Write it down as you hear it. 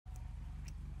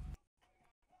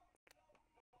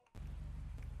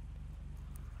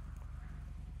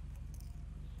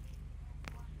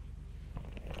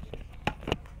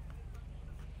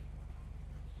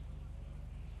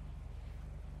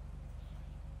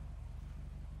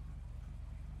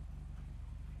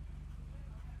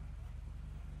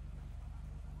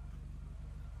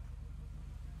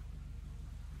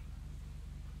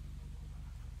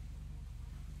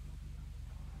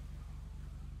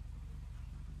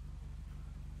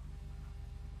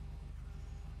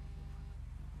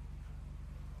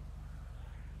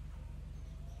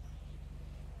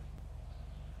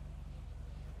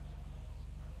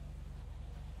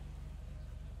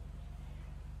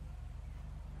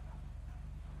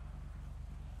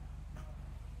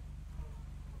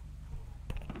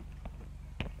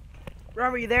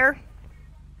Robert, you there?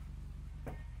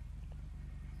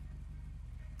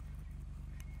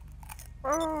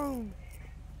 Oh,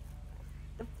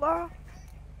 the fuck?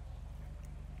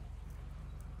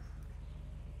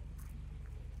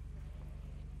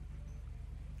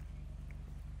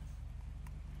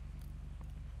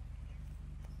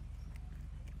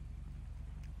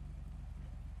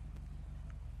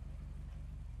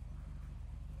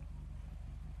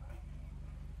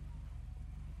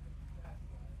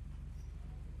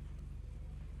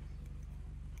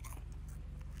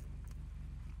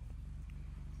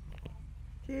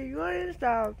 See you in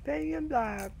style, paying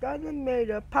black, doesn't make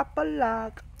a papa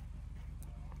lock.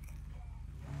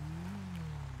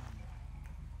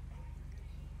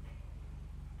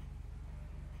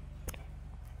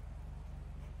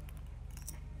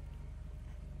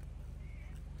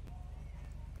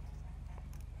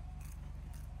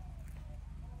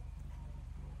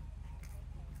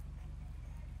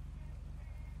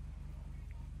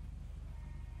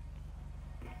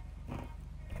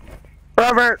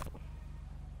 Robert!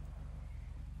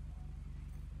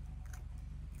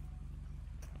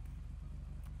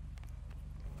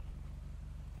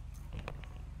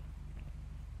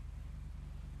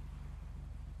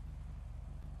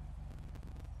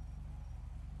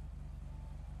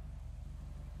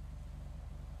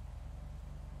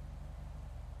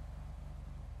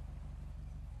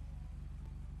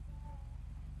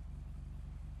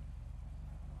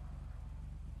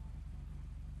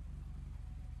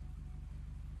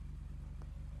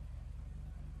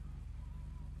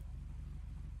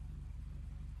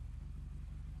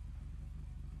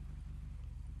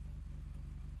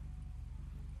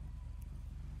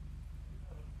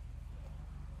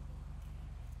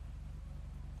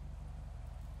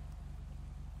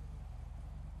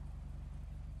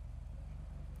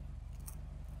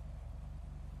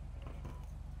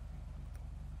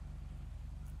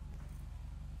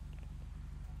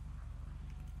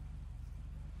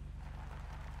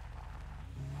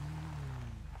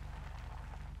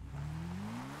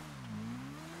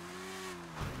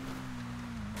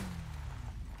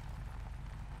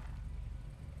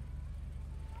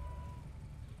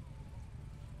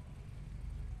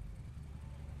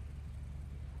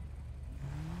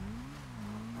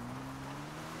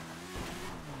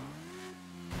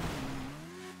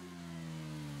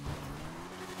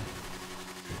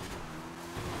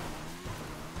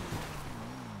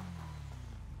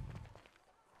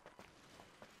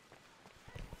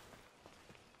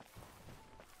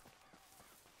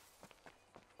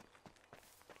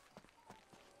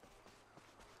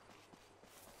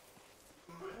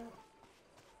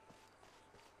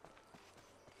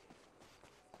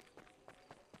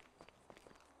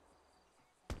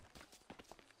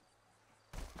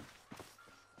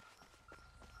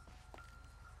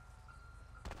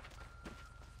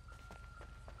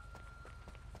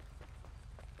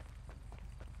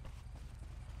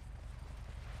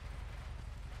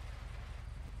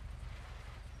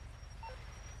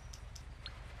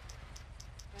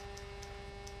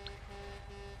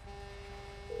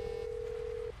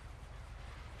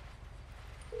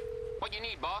 What you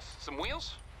need, boss? Some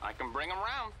wheels? I can bring them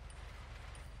round.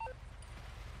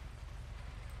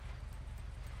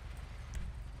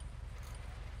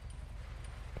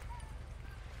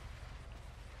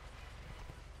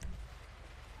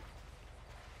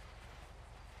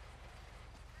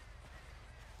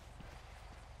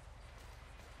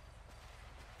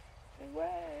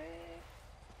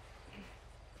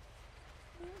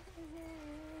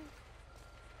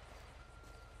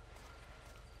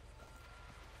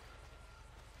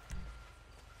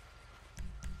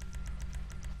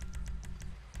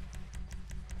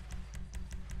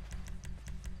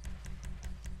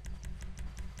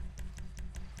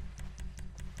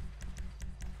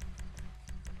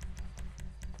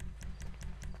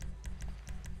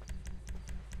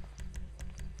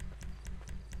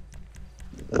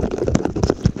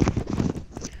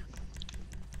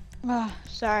 Oh,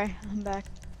 sorry, I'm back.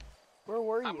 Where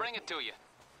were you? I'll bring it to you.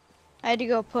 I had to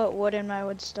go put wood in my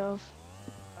wood stove.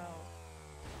 Oh.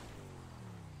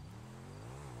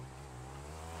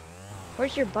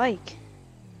 Where's your bike?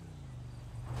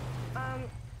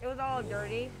 It was all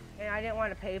dirty, and I didn't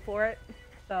want to pay for it,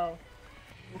 so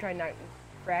I'm trying not to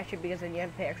crash it because then you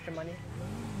have to pay extra money.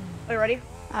 Are you ready?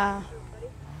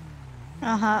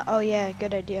 Uh-huh, oh yeah,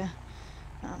 good idea.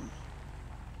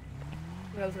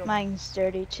 Mine's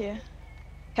dirty too.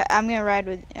 I'm gonna ride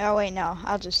with, oh wait, no,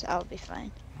 I'll be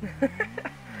fine.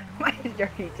 Mine's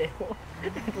dirty too.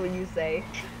 That's what you say.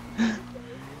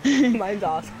 Mine's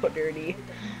also dirty.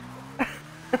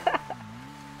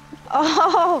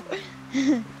 Oh!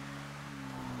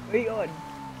 Where you going?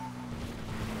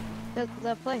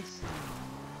 The place.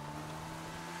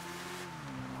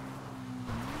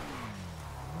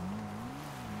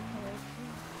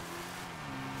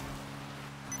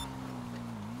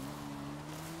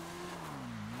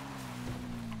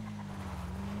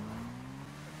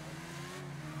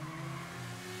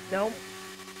 Nope.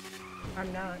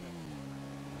 I'm not.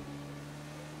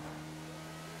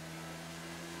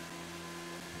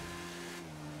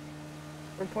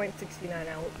 We're .69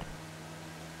 out.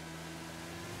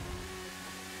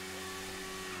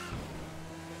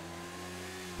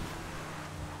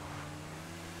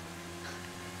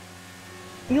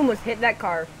 You almost hit that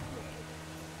car.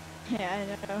 Yeah,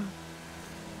 I know.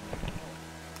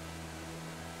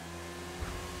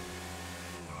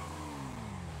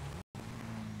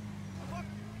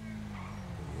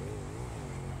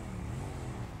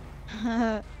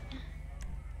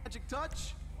 Magic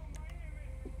touch.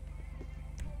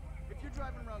 If you're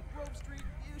driving around Grove Street,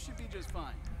 you should be just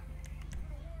fine.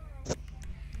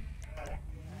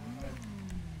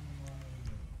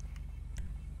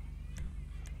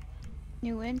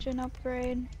 New engine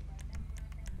upgrade.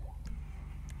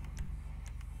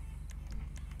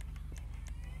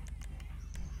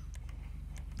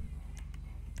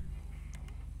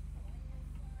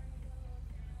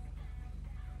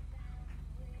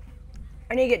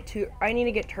 I need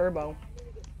to get turbo.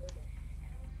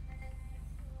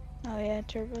 Oh yeah,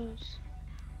 turbos.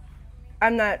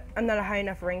 I'm not a high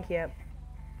enough rank yet.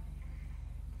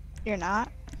 You're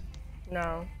not?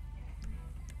 No.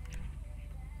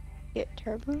 Get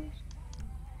turbos?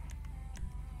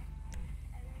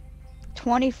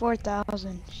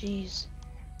 24,000. Jeez.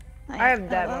 I have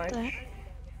that about much.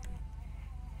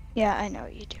 Yeah, I know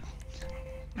you do.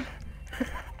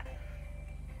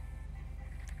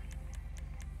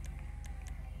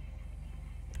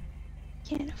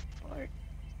 Can't afford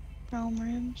chrome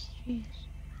rims. Jeez.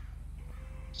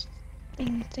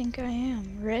 You think I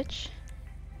am rich?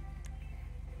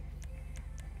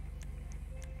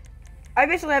 I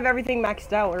basically have everything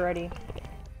maxed out already.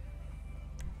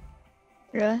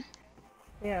 Really?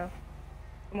 Yeah.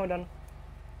 I'm all done.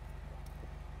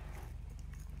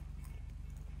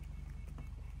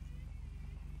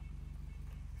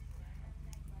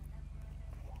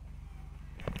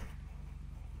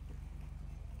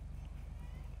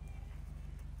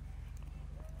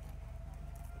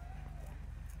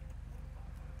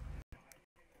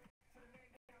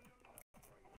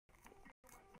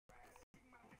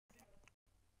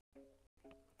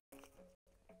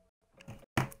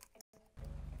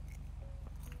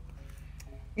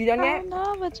 You done I yet? don't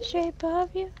know what's the shape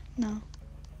of you. No.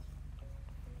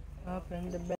 Up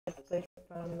in the best place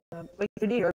from the... Wait,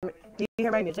 do you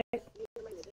hear my music?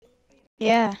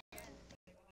 Yeah.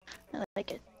 I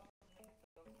like it.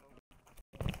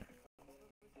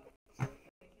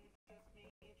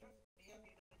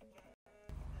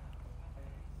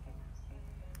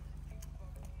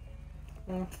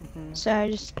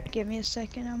 Sorry, just give me a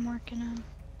second. I'm working on.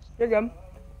 You're good.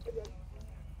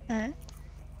 Alright.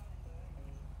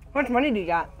 How much money do you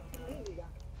got?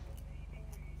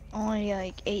 Only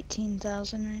like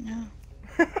 18,000 right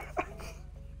now.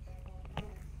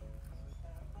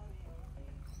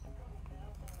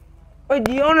 Wait,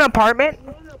 do you own an apartment?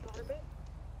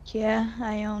 Yeah,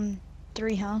 I own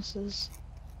 3 houses.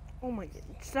 Oh my god,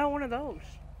 sell one of those.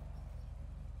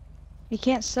 You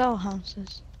can't sell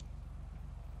houses.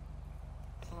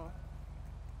 Oh.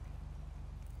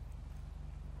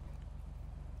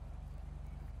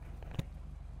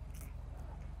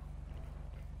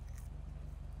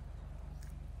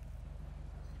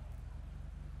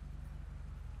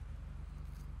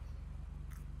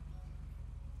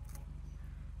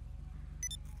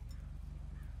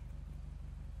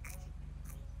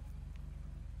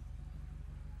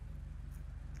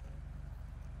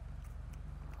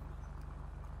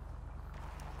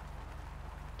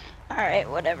 Alright,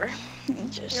 whatever.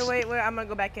 Just... Here, wait, I'm gonna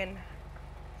go back in.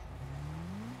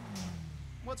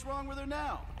 What's wrong with her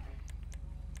now?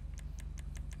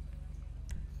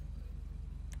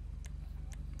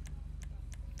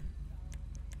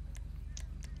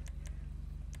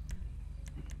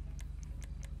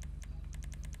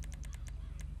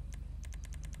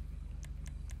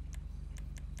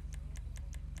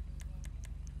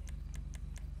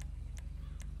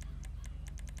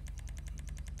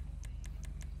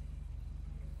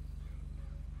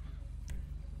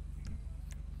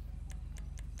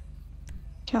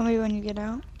 Tell me when you get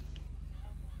out.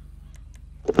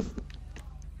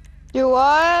 Do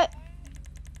what?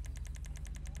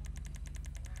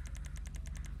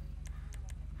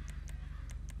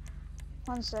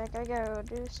 One sec, I gotta go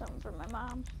do something for my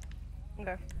mom.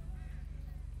 Okay.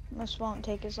 This won't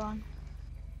take as long.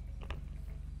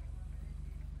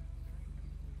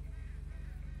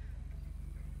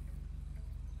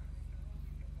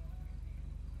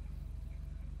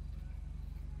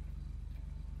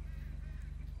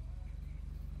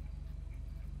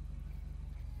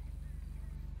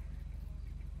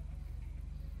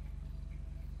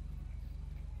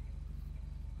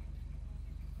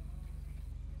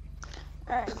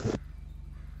 Alright.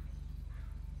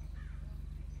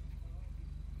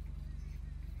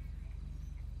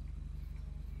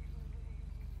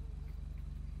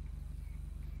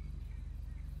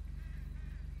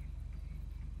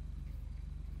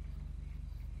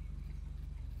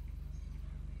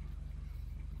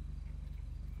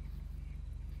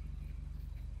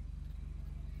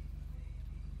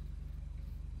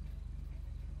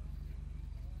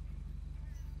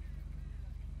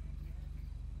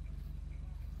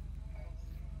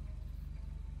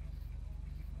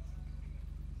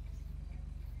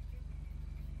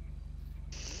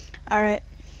 Alright.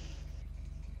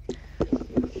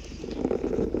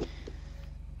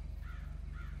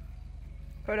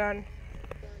 Hold on.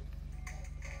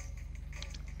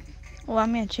 Well,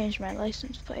 I'm gonna change my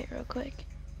license plate real quick.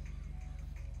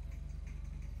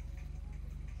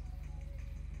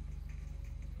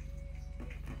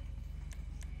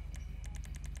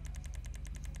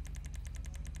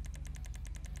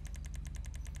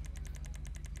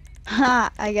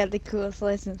 Ha! I got the coolest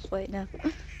license plate now.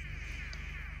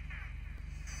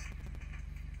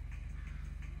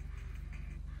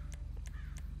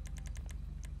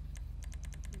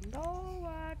 Know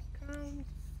what comes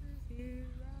is here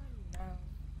and now.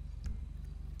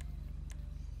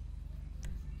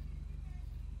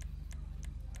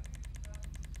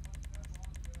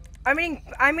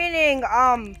 I'm eating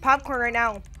popcorn right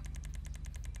now.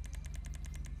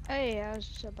 Hey, I was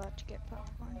just about to get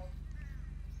popcorn.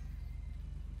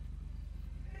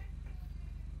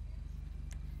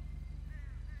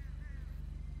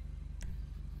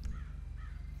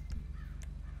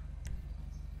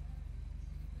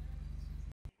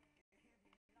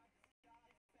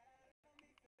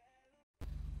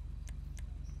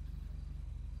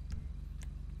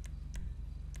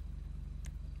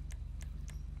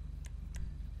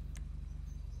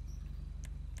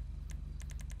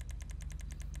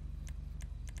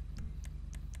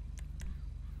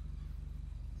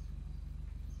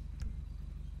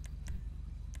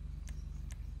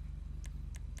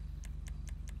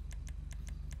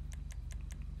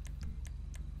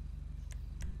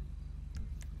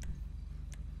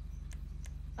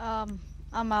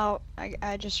 I'm out.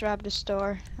 I just robbed a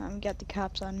store. Got the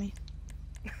cops on me.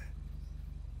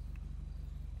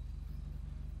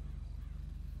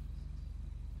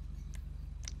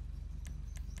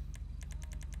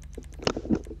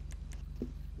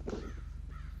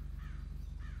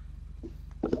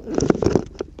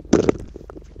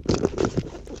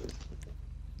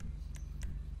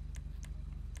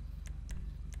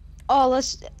 Oh,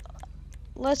 let's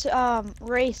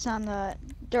race on the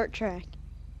dirt track.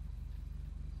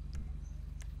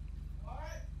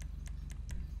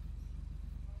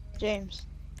 James,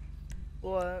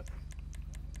 What?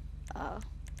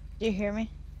 do you hear me?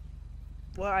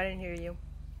 What? I didn't hear you.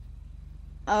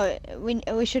 Oh,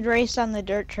 we should race on the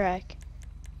dirt track.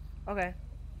 Okay.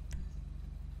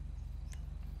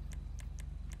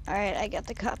 All right, I got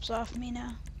the cops off me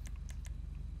now.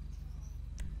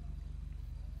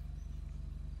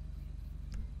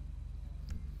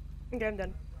 Okay, I'm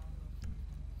done.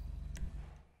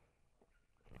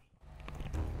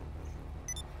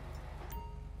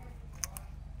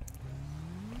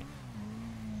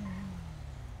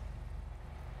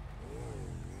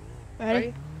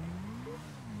 Ready?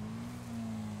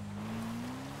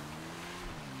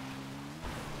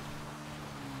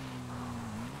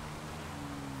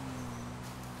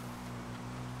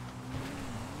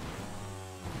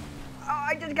 Oh,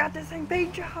 I just got this thing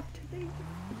paint job today.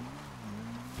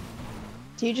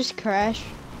 Do you just crash?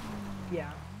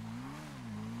 Yeah.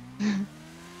 You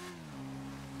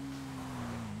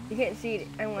can't see it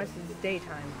unless it's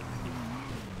daytime.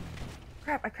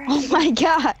 Crap, I crashed. Oh my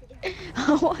god!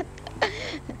 What?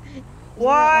 You weren't What?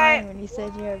 lying when you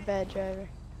said you're a bad driver.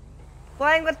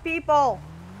 Playing with people.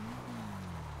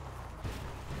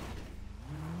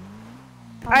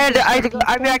 I'll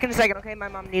be back in a second, okay? My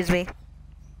mom needs me.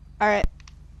 All right.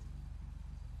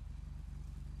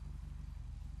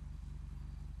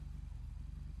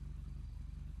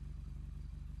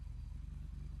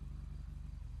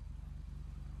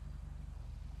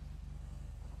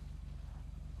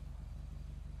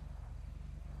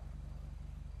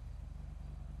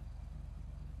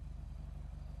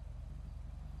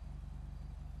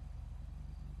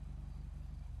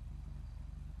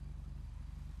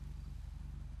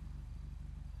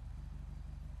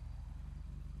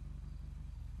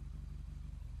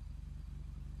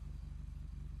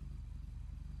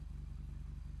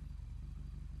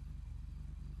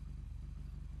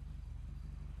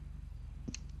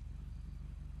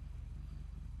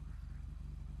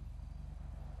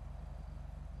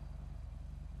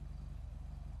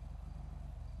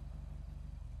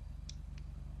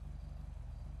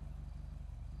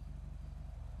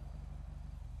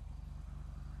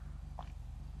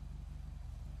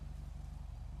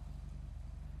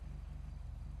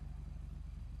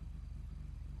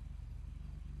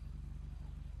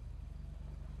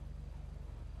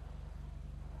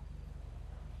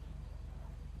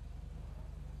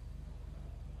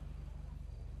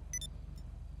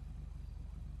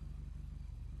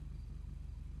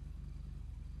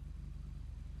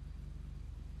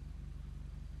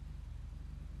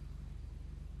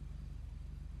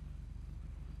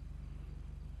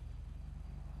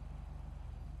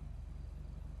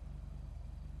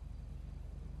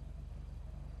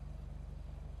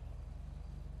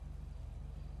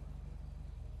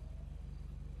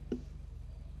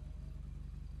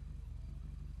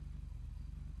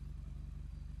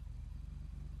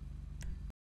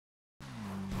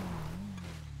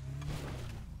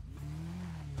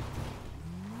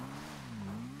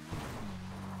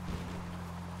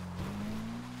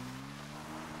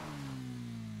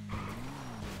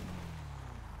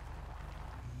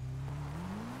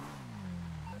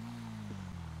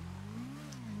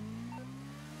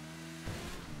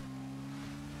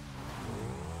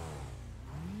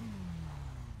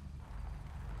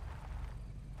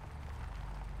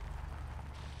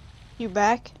 You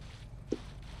back?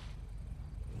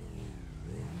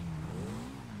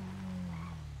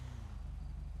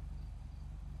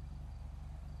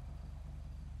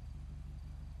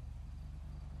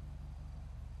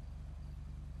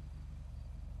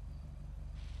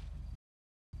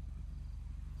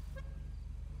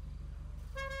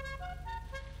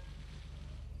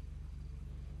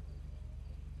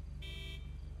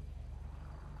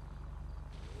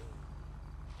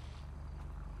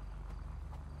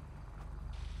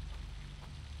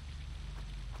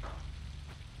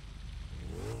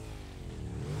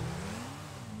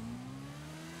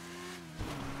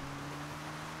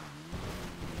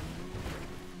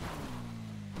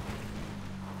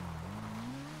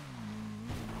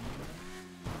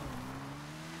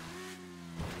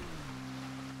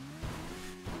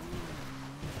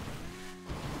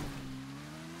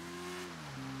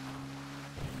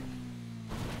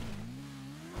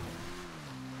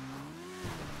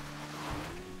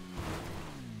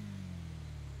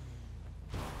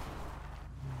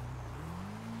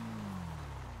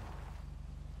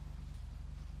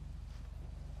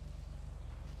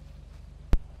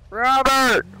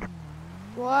 Robert!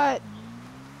 What?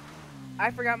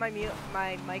 I forgot my mic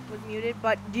was muted,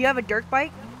 but do you have a dirt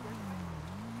bike?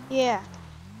 Yeah.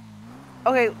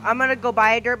 Okay, I'm gonna go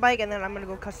buy a dirt bike and then I'm gonna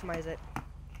go customize it.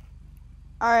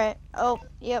 Alright. Oh,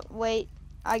 yep, wait.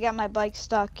 I got my bike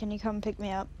stuck. Can you come pick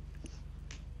me up?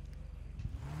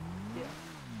 Yeah.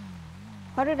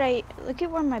 How did I... Look at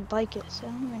where my bike is. I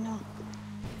don't even know.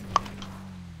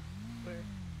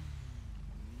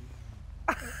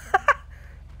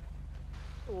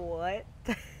 What?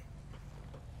 I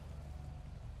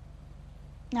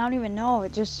don't even know.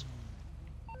 It just...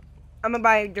 I'm gonna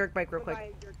buy a dirt bike real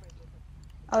quick.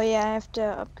 Oh yeah, I have to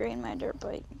upgrade my dirt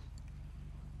bike.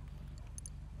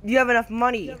 Do you have enough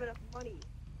money?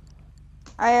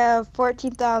 I have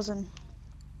 14,000.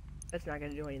 That's not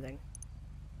gonna do anything.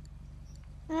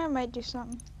 I might do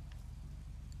something.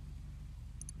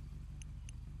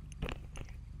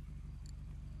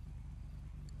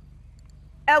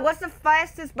 What's the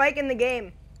fastest bike in the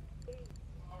game?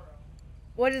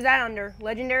 What is that under?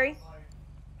 Legendary?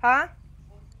 Huh?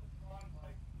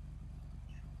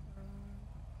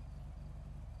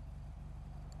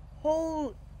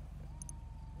 Hold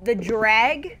the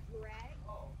drag?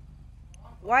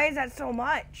 Why is that so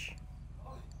much?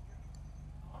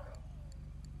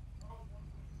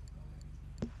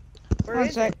 Where One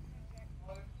is sec. it?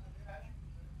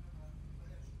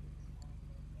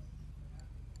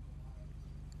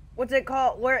 What's it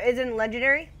called? Where is it in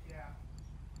legendary?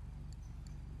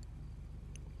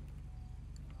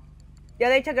 Yeah,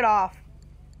 they took it off.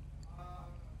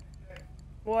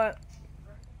 What?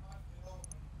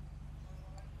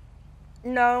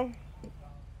 No.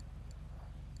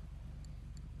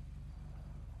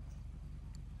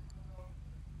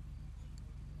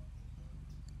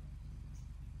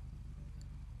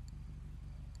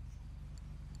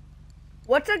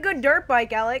 What's a good dirt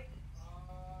bike, Alec?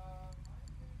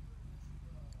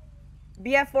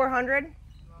 BF 400?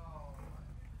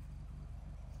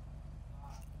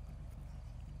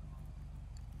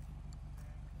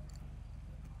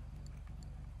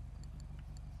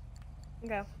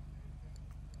 Okay.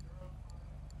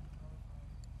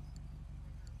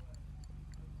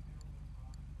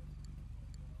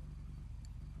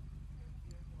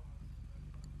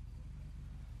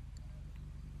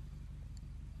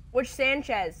 Which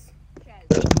Sanchez?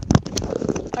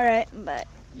 Alright, but...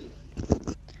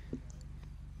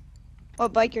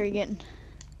 What bike are you getting?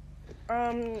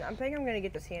 I think I'm gonna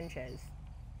get the Sanchez.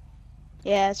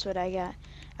 Yeah, that's what I got.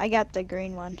 I got the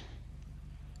green one.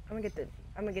 I'm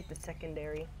gonna get the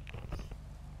secondary.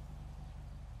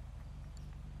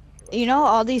 You know,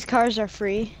 all these cars are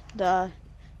free. The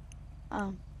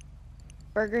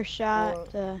Burger Shot,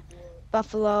 What? the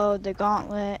Buffalo, the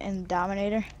Gauntlet, and the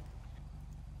Dominator.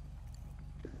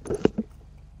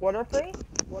 What are free?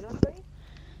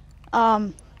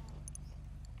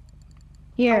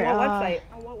 Here, On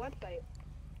what website?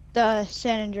 the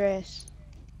San Andreas.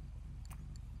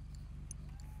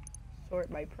 Sort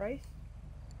by price.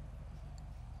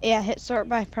 Yeah, hit sort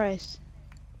by price.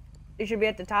 It should be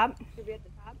at the top.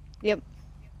 Yep.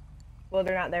 Well,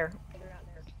 they're not there.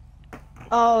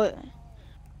 Oh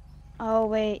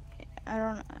wait, I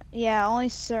don't. Yeah, only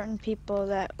certain people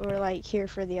that were like here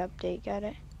for the update got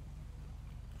it.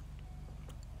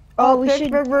 Oh, we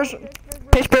should.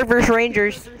 Pittsburgh versus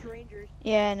Rangers.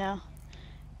 Yeah, I know.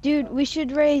 Dude, we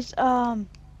should raise oh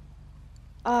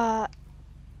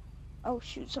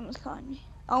shoot, someone's calling me.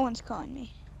 Owen's calling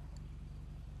me.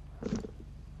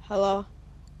 Hello.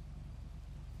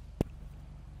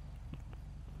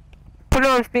 put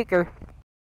it on speaker.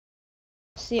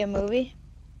 See a movie?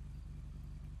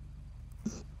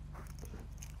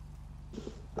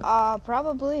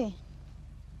 Probably.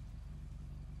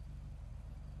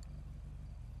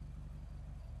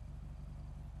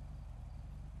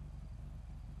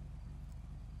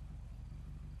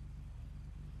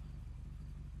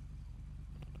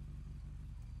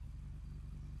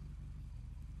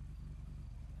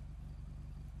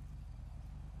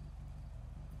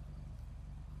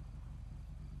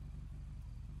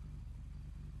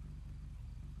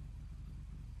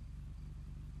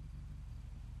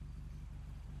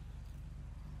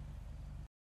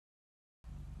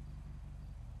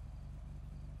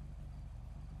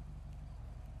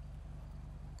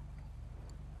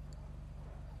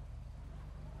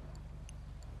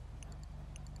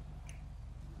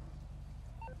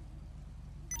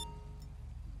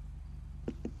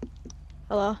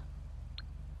 Hello?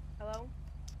 Hello?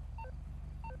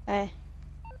 Hey.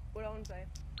 What do I want to say?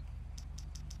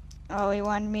 Oh, he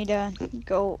wanted me to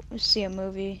go see a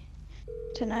movie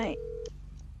tonight.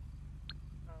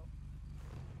 Oh.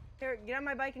 Here, get on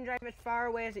my bike and drive as far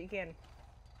away as you can.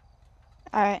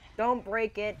 Alright. Don't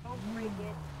break it. Don't break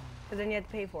it. Because then you have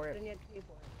to pay for it.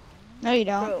 No, you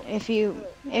don't. Bro. If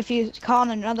you call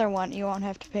on another one, you won't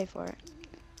have to pay for it.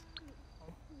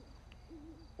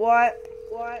 What?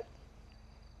 What?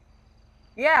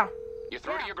 Yeah. You're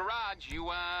through to your garage. You,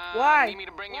 Why? need me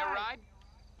to bring you a ride?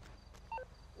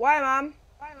 Why, Mom?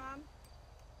 Why, Mom?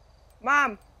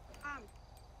 Mom. Mom.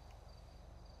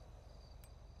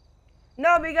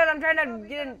 No, because I'm trying to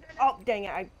get in. Oh, dang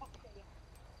it.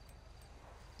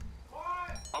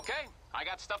 Okay, I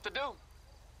got stuff to do.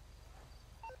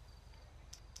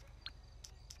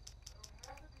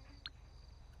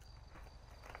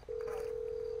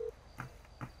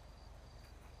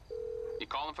 You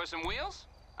calling for some wheels?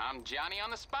 I'm Johnny on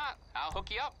the spot. I'll hook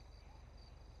you up.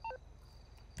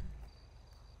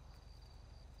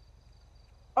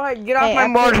 Alright, get off Hey, my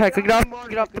after- motorcycle.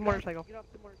 Get off the motorcycle.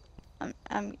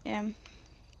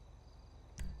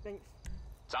 Thanks.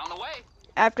 It's on the way.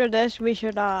 After this, we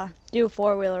should do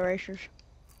four-wheeler racers.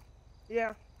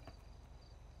 Yeah.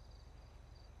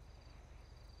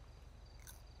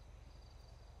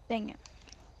 Dang it.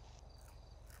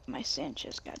 My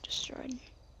Sanchez got destroyed.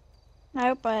 I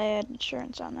hope I had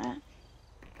insurance on that.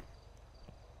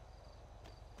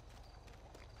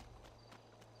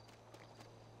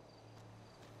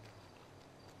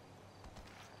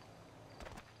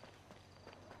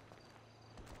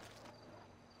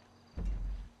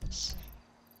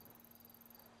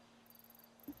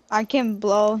 I can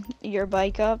blow your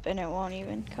bike up and it won't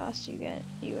even cost you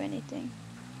anything.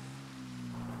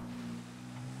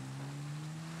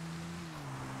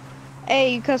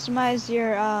 Hey, you customized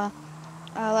your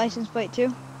license plate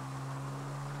too?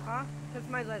 Huh?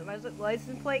 Customize my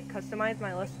license plate? Customize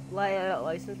my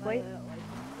license plate?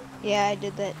 Yeah, I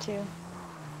did that too.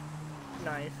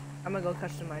 Nice. I'm gonna go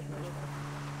customize my stuff.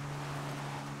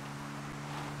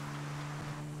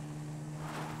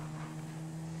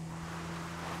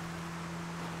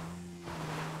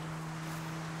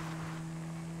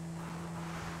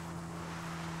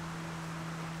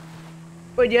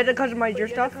 Wait, do you have to customize your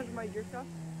stuff?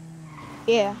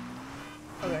 Yeah.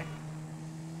 Okay.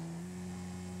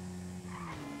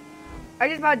 I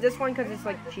just bought this one because it's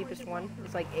like the cheapest one.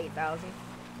 It's like 8,000.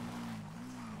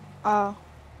 Oh.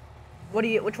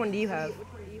 Which one do you have?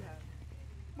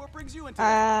 What brings you into it?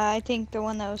 I think the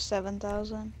one that was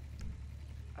 7,000.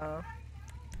 Oh.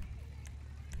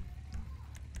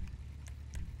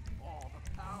 Oh,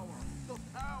 the power. The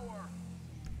power.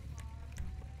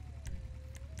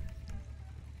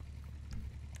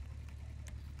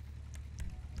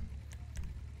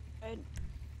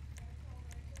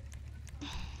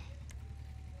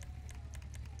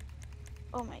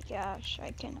 Oh my gosh,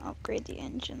 I can upgrade the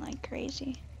engine like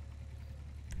crazy.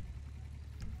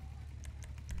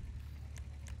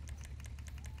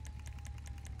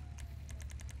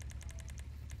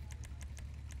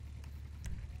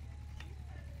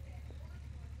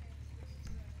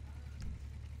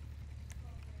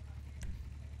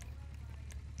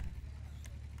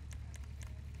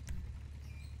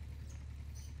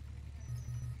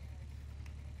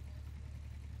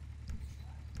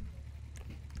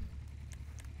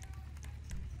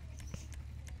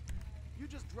 You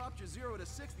just dropped your 0 to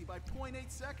 60 by 0.8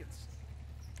 seconds.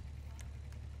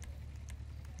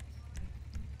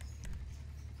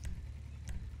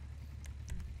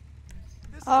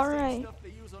 This is All the same right. stuff they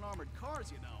use on armored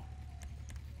cars, you know.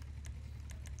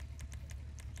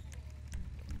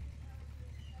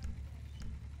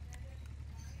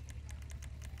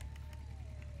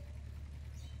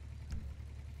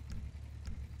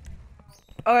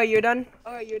 Oh, you're done?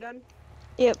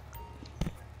 Yep.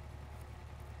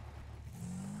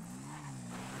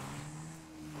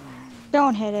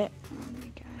 Don't hit it. Oh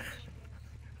my gosh.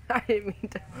 I didn't mean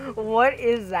to. What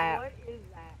is that?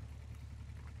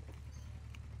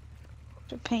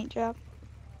 It's a paint job.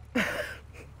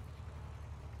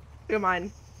 You're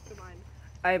mine.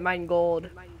 I have mine gold.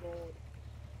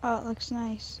 Oh, it looks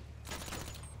nice.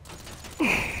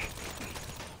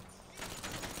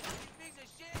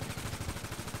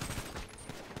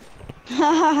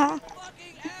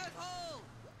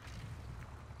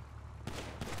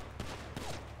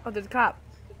 Oh, there's a cop.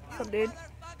 What's up, dude?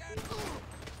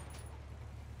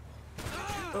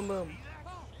 Boom, boom.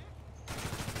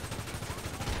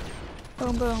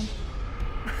 Boom, boom.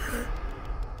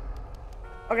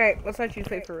 Okay, let's let you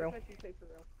play for real.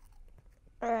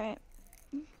 Alright.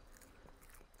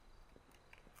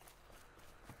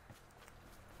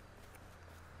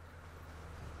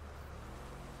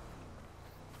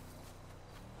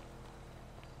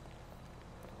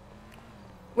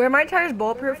 Were my tires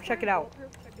bulletproof? Check it out.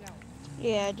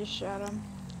 Yeah, I just shot him.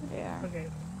 Yeah. Okay.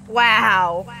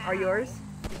 Wow. Are yours?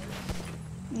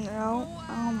 No.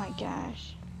 Oh my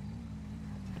gosh.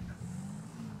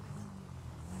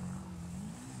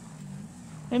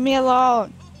 Leave me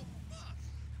alone.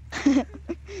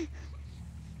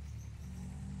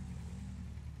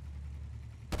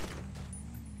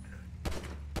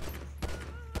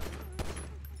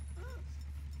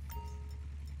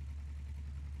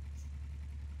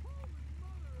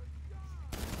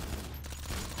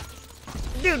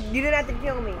 Dude, you didn't have to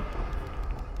kill me.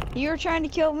 You were trying to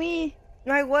kill me.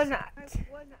 No, I was not.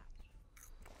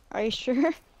 Are you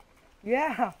sure?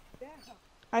 Yeah.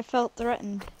 I felt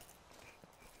threatened.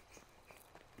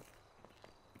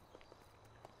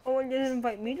 Oh, and didn't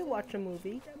invite me to watch a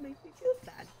movie. That makes me feel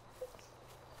sad.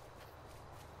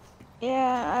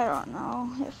 Yeah, I don't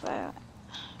know if I.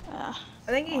 I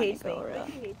think he wanna hates me. go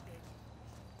really.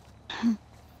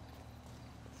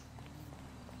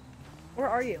 Where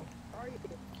are you?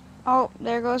 Oh,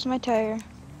 there goes my tire.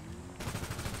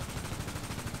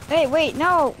 Hey, wait,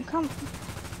 no, come.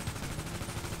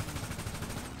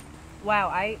 Wow,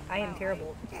 I am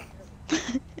terrible.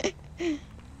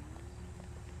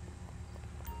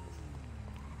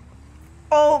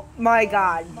 Oh my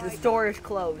god, the store is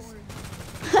closed.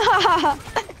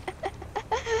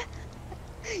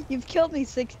 You've killed me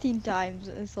 16 times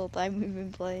this whole time we've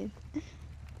been playing.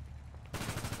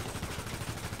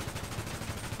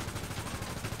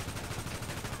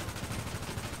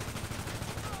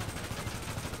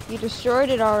 You destroyed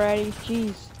it already,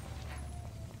 jeez.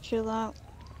 Chill out.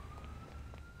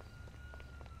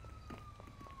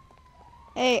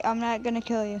 Hey, I'm not gonna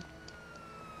kill you.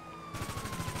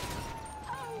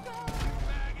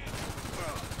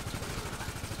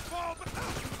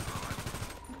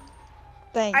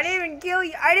 Thanks. I didn't even kill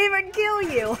you. I didn't even kill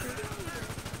you.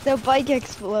 The bike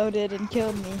exploded and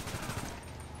killed me.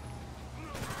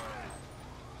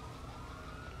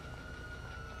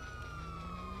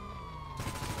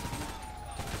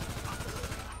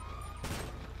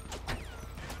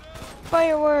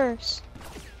 Fireworks!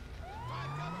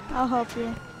 I'll help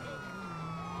you.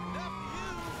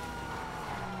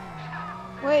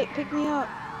 Wait, pick me up.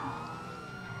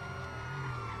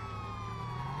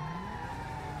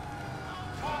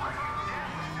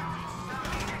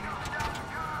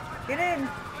 Get in.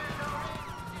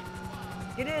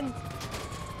 Get in.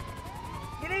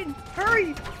 Get in.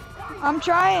 Hurry. I'm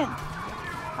trying.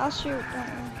 I'll shoot, don't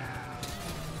worry.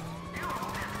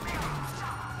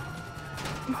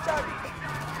 I'm sorry.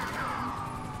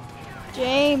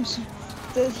 James,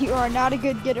 you are not a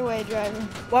good getaway driver.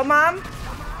 What, Mom?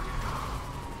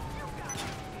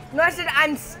 No, I said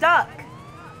I'm stuck.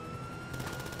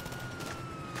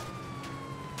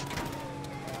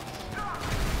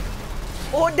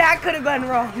 Oh, that could have gone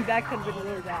wrong. That could have been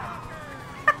really bad.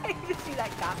 You see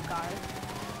that cop car?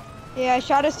 Yeah, I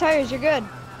shot his tires, you're good.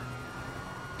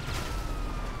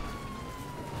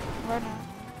 Or not.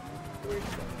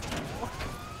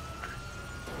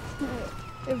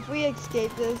 If we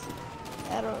escape this,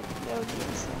 that would be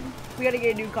insane. We gotta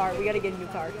get a new car. We gotta get a new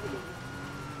car.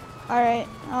 Alright,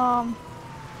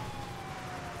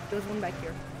 There's one back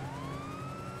here.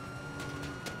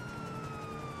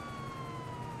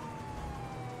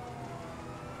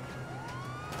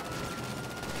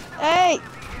 hey!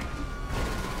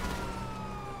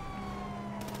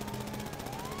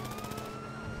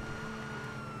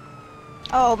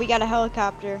 Oh, we got a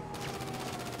helicopter.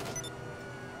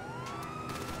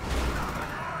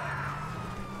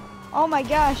 Oh my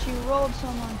gosh, you rolled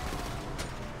someone.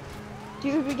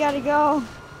 Dude, we gotta go.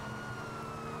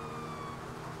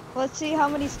 Let's see how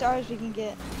many stars we can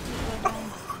get.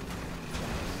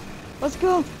 Let's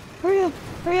go. Hurry up.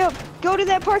 Hurry up. Go to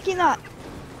that parking lot.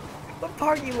 What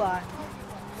parking lot?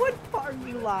 What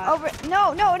parking lot? Over.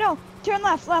 No, no, no. Turn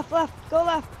left, left, left. Go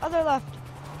left. Other left.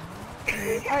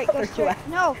 Alright, go Other straight. left.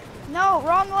 No, no,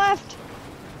 wrong left.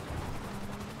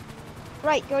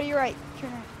 Right, go to your right.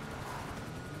 Turn right.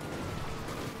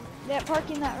 That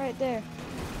parking lot right there.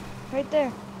 Right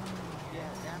there.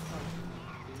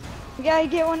 We gotta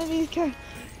get one of these cars.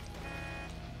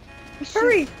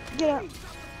 Hurry! Get up.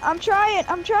 I'm trying.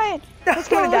 I'm trying. Let's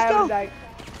I'm go. gonna Let's die, I'm go. gonna die.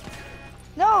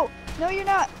 No, no, you're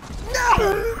not.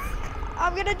 No!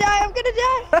 I'm gonna die. I'm gonna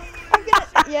die. I'm gonna.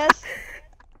 Yes.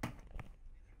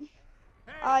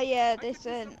 Oh yeah, they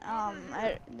said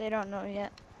they don't know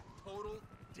yet. Total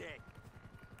dick.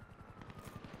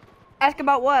 Ask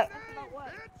about what?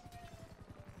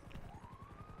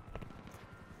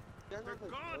 They're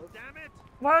gone, damn it.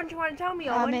 Why don't you want to tell me,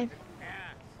 Owen? Maybe.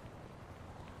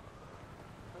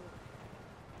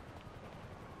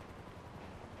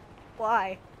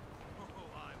 Why?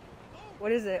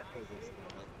 What is it?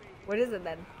 What is it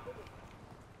then?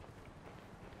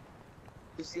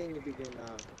 You seem to be doing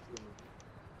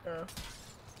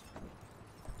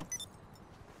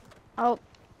Oh,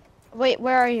 wait,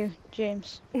 where are you,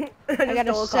 James? I got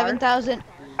a stole a car. 7,000.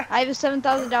 I have a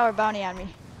 $7,000 bounty on me.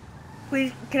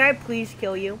 Please, can I please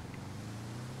kill you?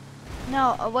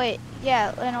 No, wait,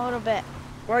 yeah, in a little bit.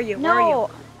 Where are you? Where are you? No,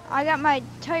 I got my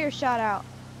tire shot out.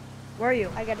 Where are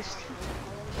you? I got a.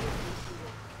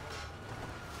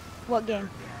 What game?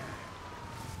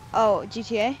 Oh,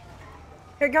 GTA.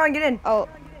 Here, go on, get in. Oh,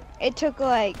 it took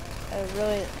like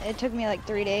it took me like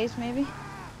 3 days maybe.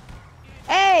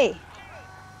 Hey!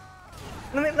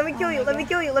 Let me kill Oh you. my Let me God.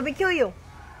 kill you. Let me kill you.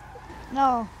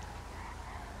 No.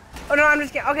 Oh no, I'm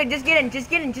just kidding. Okay, just get in. Just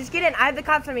get in. Just get in. I have the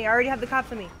cops on me. I already have the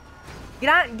cops on me. Get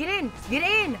on. Get in. Get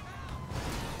in.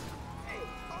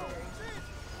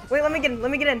 Wait, let me get in.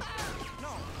 Let me get in.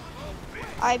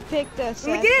 I picked the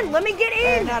assassin. Let me get in. Let me get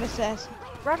Or in. not assassin.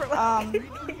 Robert, Um,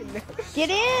 Get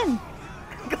in!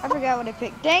 I forgot what I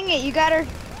picked. Dang it, you got her.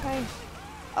 Hey.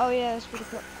 Oh yeah, that's pretty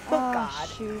cool. Oh, God.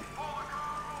 Shoot.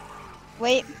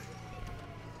 Wait.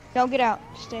 Don't get out.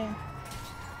 Stay in.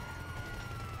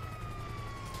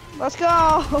 Let's go!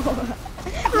 No!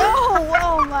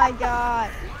 Oh my god.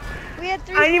 We had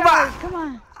 3 I need stars. my- Come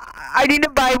on. I need to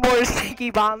buy more sticky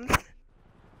bombs.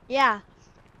 Yeah.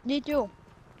 Me too.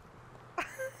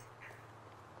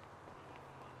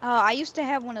 I used to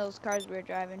have one of those cars we were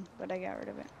driving, but I got rid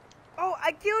of it. Oh,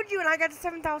 I killed you and I got a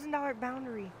 $7,000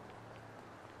 boundary.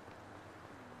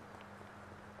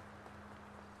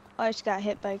 I just got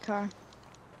hit by a car.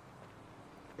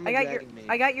 I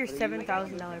got your $7,000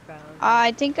 boundary.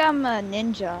 I think I'm a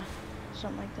ninja.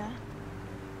 Something like that.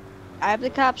 I have the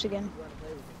cops again.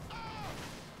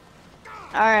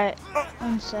 Alright.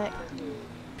 One sec.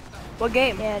 What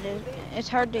game? Yeah, it is. It's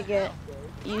hard to get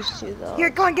used to though. Here,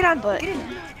 go on, get on. But Get in.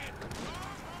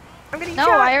 I'm gonna get no,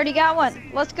 shot. I already got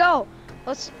one. Let's go.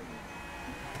 Let's.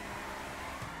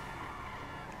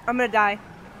 I'm gonna die.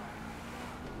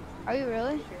 Are you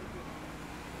really?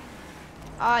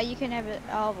 You can have it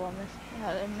all of them if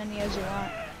as many as you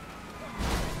want.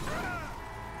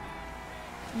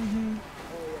 Mhm.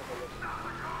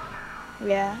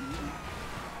 Yeah.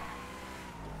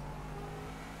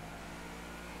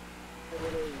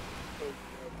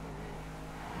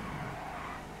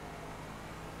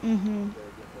 Mhm.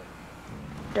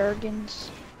 Durgans.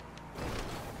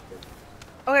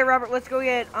 Okay, Robert, let's go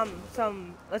get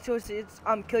some. Let's go. It's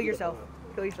kill yourself.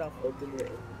 Kill yourself.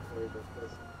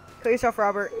 Kill yourself,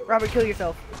 Robert. Robert, kill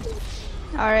yourself.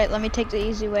 All right, let me take the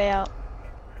easy way out.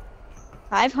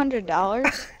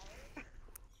 $500.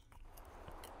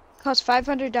 Cost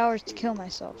 $500 to kill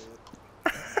myself.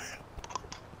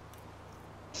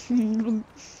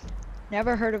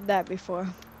 Never heard of that before.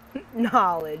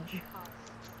 Knowledge.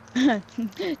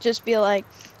 Just be like,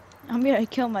 I'm gonna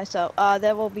kill myself.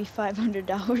 That will be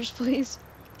 $500, please.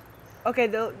 Okay,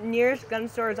 the nearest gun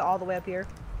store is all the way up here.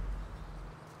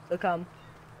 So come.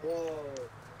 Whoa.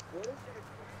 What is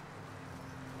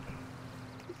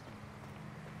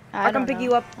I I'll come don't pick know.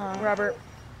 you up, Robert.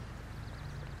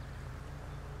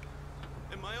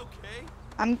 Am I okay?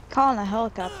 I'm calling a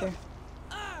helicopter.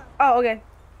 Oh, okay.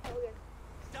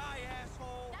 Die,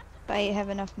 asshole. If I have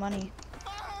enough money.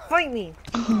 Fight me.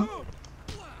 I'm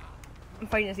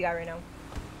fighting this guy right now.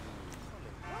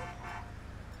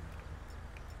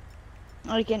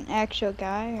 Like an actual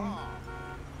guy or...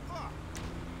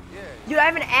 Yeah, Dude, I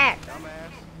have an axe.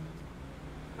 dumbass.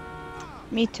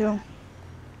 Me too.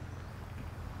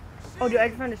 Oh, dude, I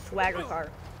just found a swagger car.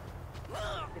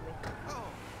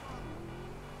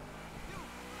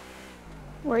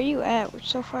 Where are you at? We're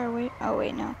so far away. Oh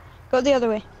wait, no. Go the other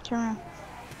way. Turn around.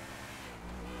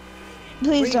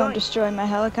 Please you don't going? destroy my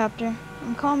helicopter.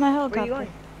 I'm calling my Where are helicopter. you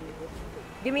going?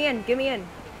 Get me in. Get me in.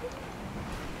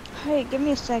 Hey, give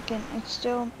me a second. It's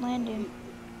still landing.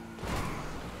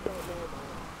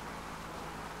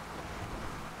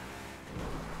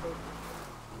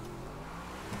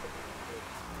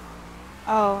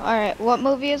 Oh, alright. What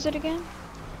movie is it again?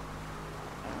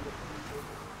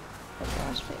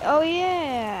 Oh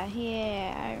yeah,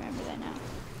 yeah, I remember that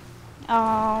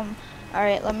now.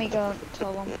 Alright, let me go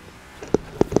tell them.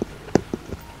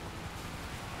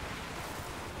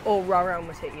 Oh, Robert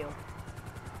almost hit you.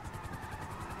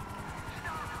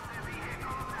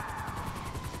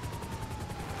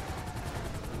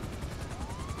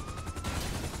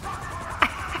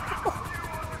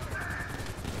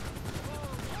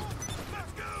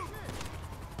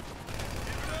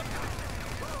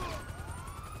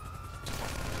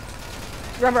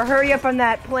 Robert, hurry up on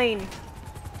that plane.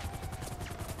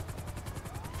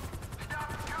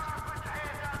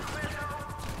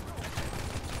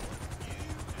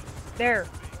 There.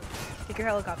 Take your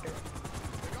helicopter.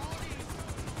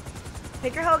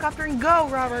 Take your helicopter and go,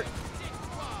 Robert.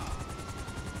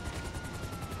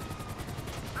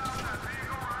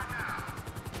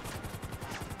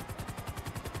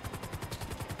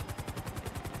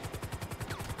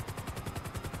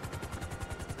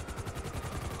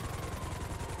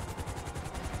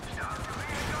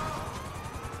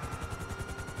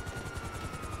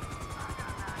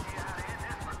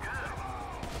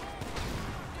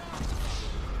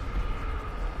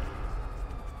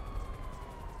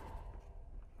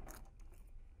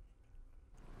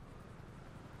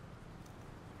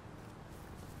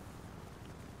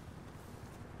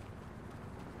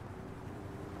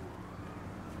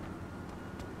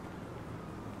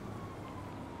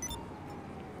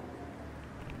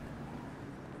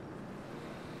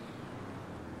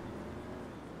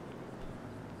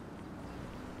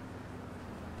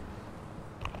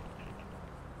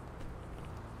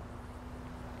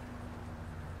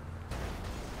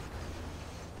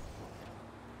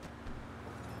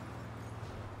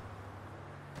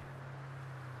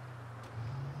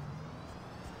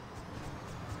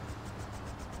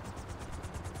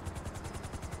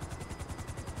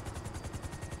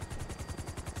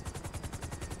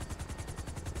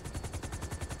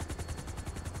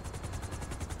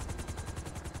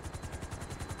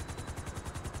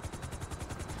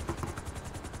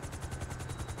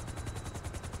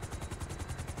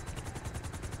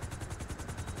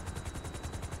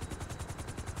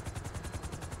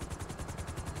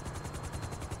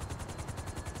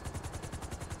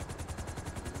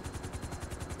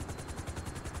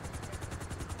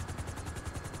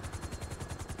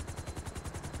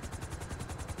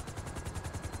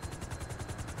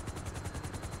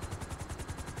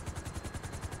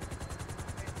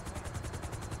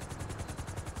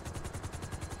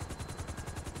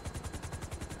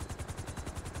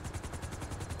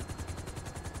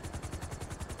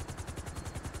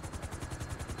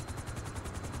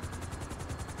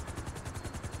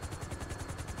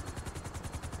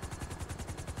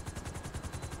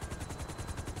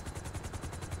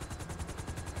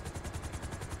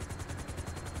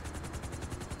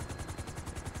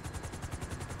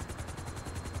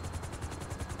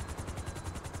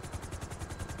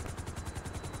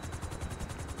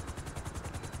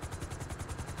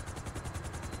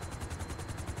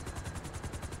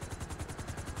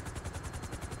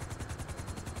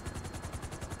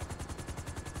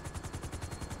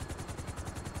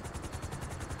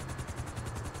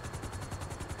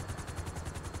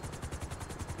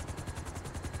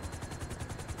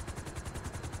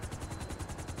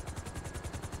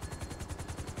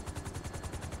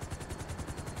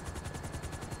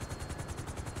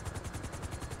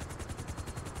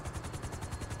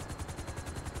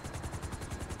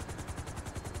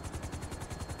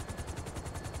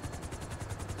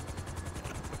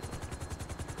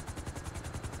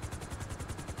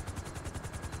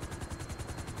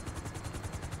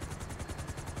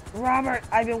 Robert,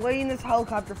 I've been waiting in this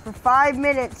helicopter for 5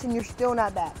 minutes and you're still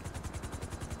not back.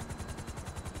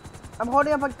 I'm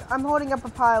holding up a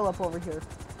pile up over here.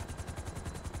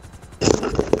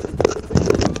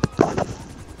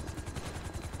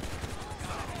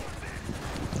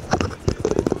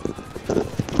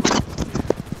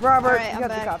 Robert, Alright, you I'm got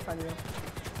back. the cops on you.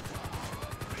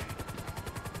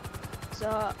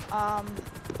 So,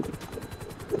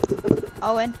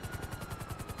 Owen,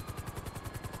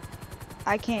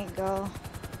 I can't go.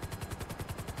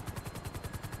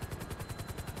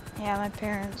 Yeah, my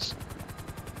parents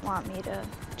want me to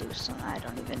do something. I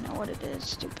don't even know what it is.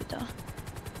 Stupid though.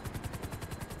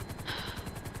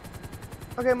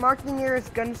 Okay, mark the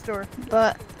nearest gun store.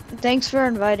 But thanks for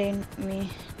inviting me.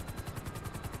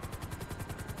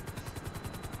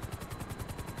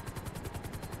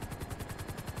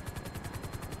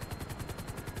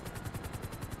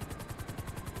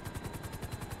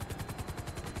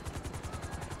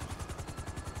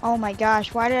 Oh my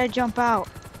gosh, why did I jump out?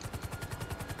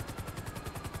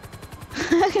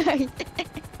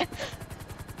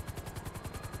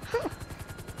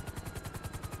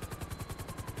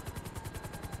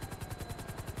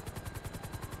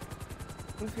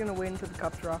 I'm just gonna wait until the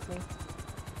cops are off me.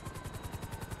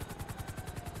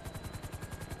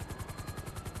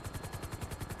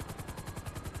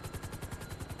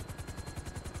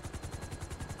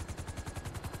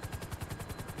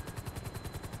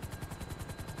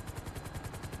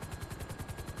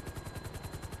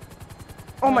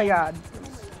 Oh my god.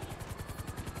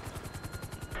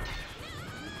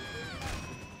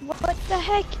 What the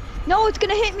heck? No, it's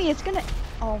gonna hit me. It's gonna.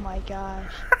 Oh my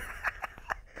gosh.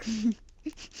 Did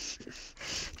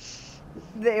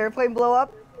the airplane blow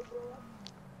up?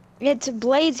 Its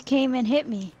blades came and hit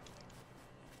me.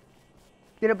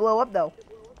 Did it blow up though?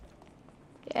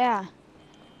 Yeah.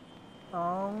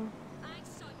 Oh.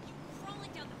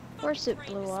 Of course it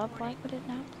blew up. Why would it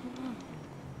not blow up?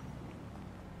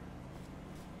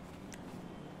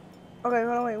 Okay,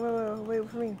 hold on, wait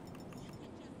for me.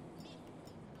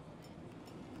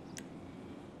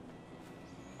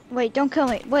 Wait, don't kill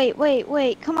me.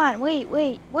 Wait. Come on.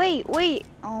 Wait.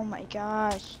 Oh my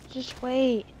gosh. Just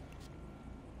wait.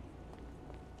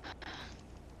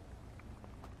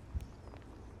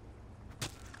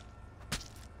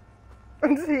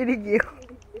 I'm hitting you.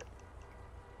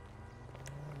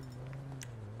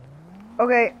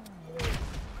 Okay.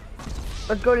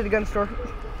 Let's go to the gun store.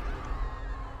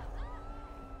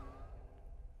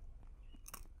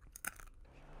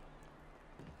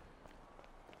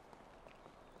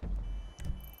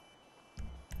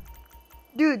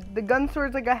 Dude, the gun store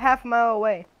is like a half-mile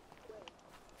away.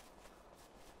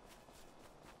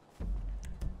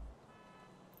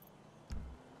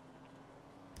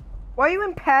 Why are you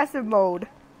in passive mode?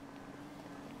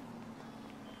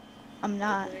 I'm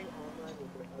not.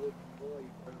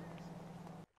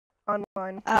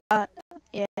 Online.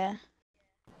 Yeah.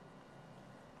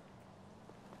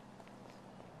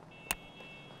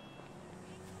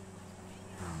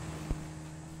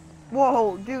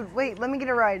 Whoa, dude, wait, let me get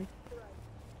a ride.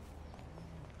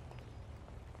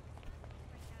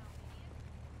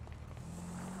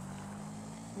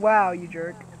 Wow, you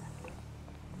jerk.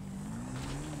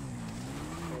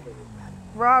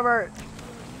 Robert!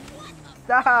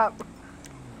 Stop!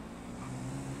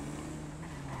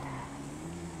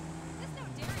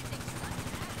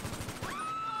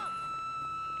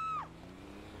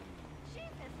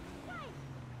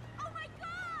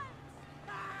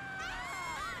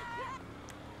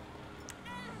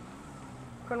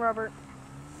 Come on, Robert.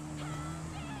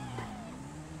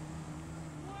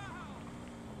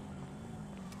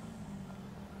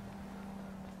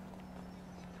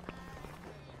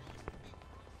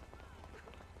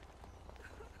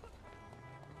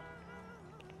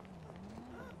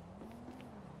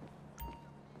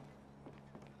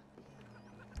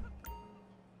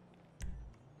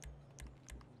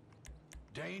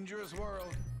 Dangerous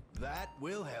world. That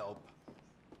will help.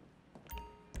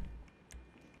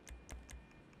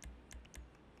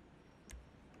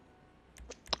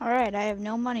 Alright, I have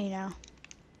no money now.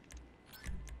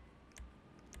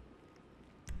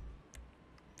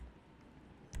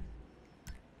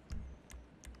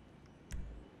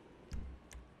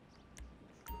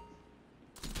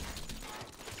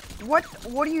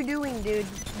 What are you doing, dude?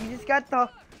 You just got the...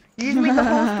 You just made the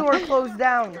whole store close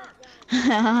down.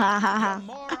 I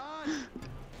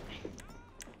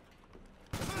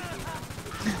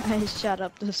shut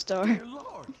up the store.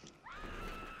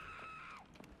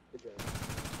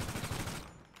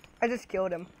 I just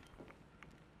killed him.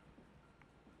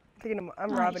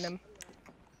 I'm robbing him.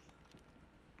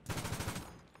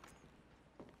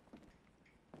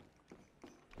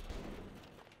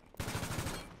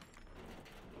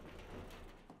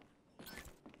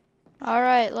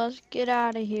 Alright, let's get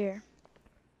out of here.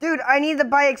 Dude, I need to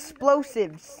buy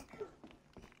explosives.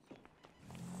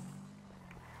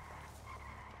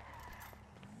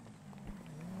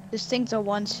 This thing's a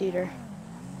one-seater.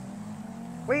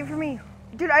 Wait for me.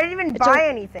 Dude, I didn't even buy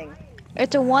anything.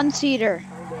 It's a one-seater.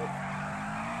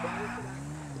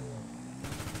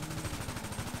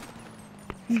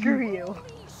 Screw you.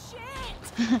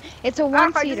 It's a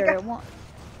one-seater.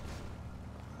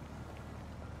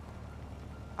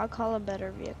 I'll call a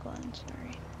better vehicle. I'm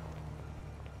sorry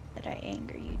that I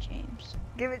anger you, James.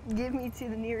 Give me to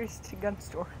the nearest gun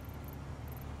store.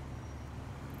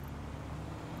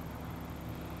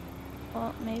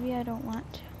 Well, maybe I don't want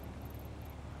to.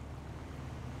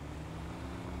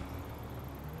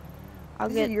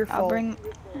 This is your fault.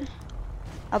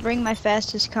 I'll bring my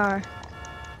fastest car.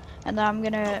 And then I'm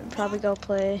gonna probably go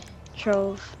play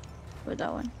Trove with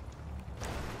that one.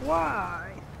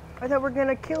 Why? I thought we're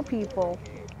gonna kill people.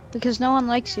 Because no one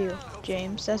likes you,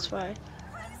 James, that's why.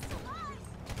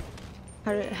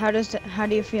 How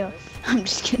do you feel? I'm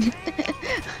just kidding.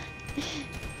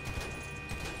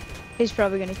 He's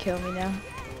probably gonna kill me now.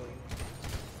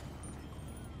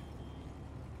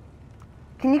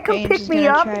 Can you come James pick is me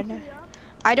gonna up? try to...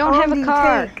 I don't How have long a do you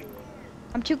car. take?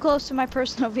 I'm too close to my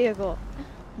personal vehicle.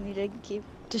 I need to keep...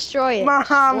 Destroy it. Mom,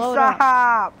 Blow it up.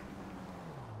 stop!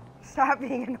 Stop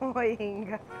being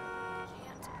annoying.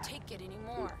 Can't take it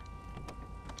anymore.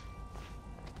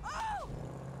 Oh!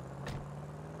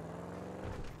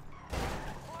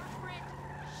 Corporate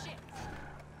shit.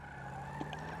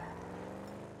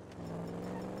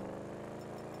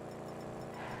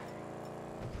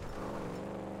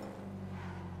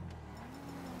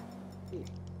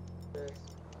 Yes.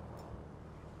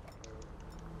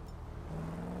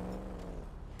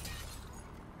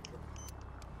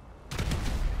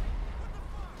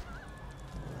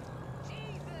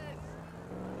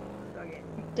 Okay.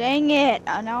 Dang it.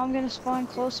 Now I'm gonna spawn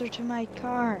closer to my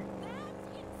car.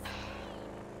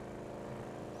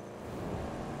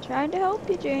 Trying to help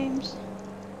you, James.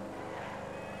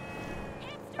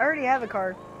 I already have a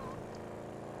car.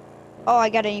 Oh, I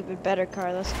got an even better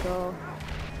car. Let's go.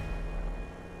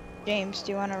 James,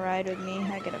 do you want to ride with me?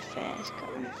 I got a fast car.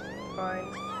 Fine.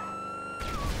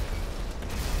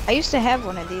 I used to have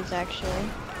one of these actually,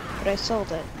 but I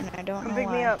sold it, and I don't Come know pick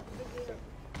why. me up.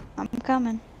 I'm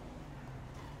coming.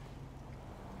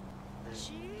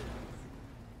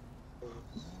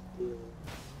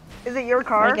 Is it your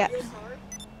car? I got.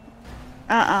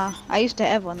 I used to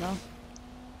have one though.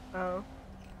 Oh.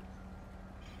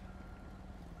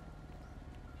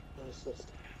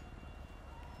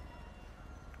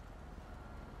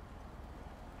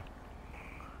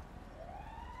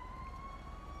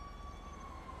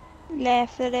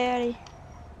 Laugh at daddy.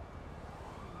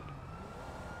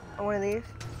 One of these.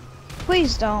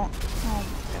 Please don't. Oh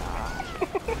my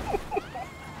god.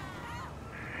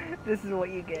 This is what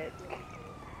you get.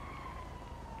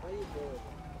 How you doing?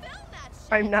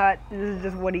 I'm not. This is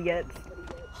just what he gets.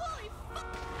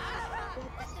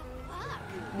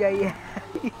 Yeah, yeah.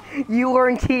 You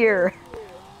weren't here.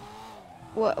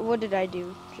 What did I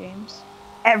do, James?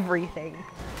 Everything.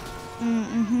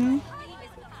 Mm-hmm.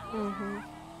 Mm-hmm.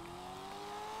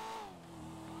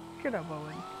 Shut up,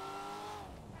 Owen.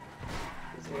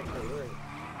 It's not my word.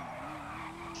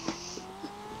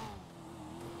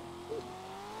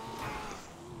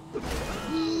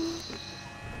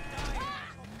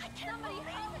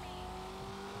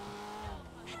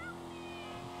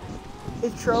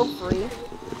 Is Trove free?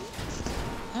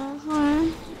 Uh-huh.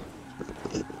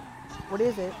 What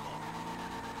is it?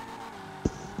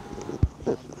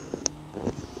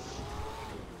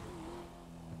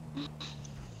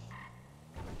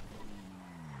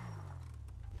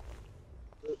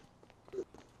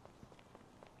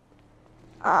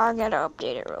 I gotta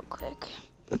update it real quick.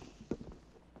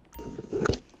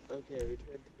 Okay,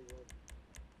 return to the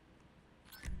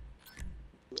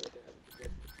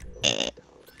one.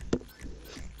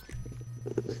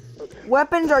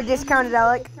 Weapons are discounted,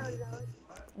 Alec.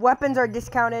 Weapons are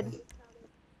discounted.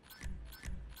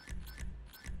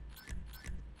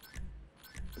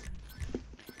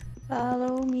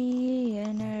 Follow me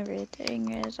and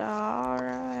everything is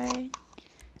alright.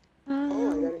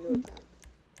 Oh, I got a new attack.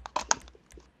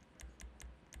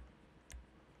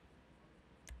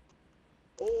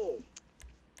 Oh!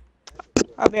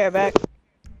 I'll be right back.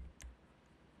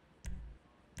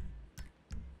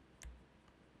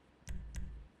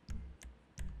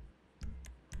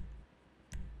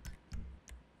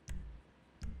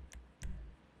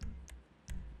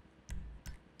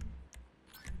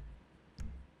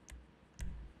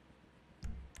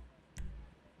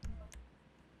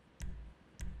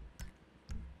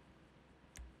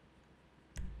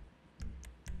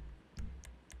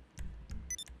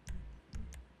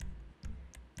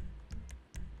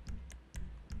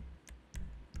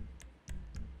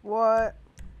 What?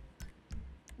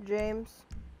 James?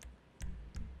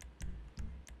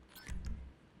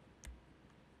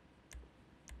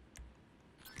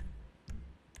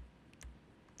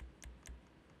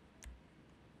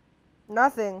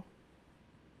 Nothing.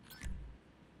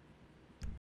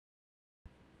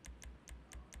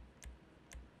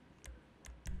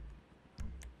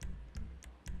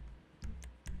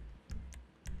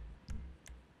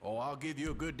 Oh, I'll give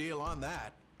you a good deal on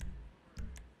that.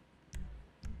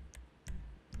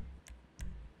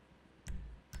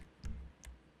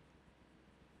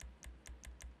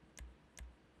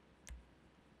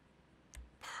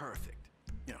 perfect.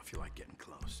 You know, if you like getting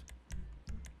close.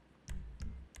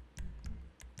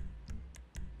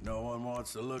 No one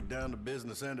wants to look down the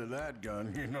business end of that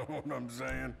gun, you know what I'm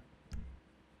saying?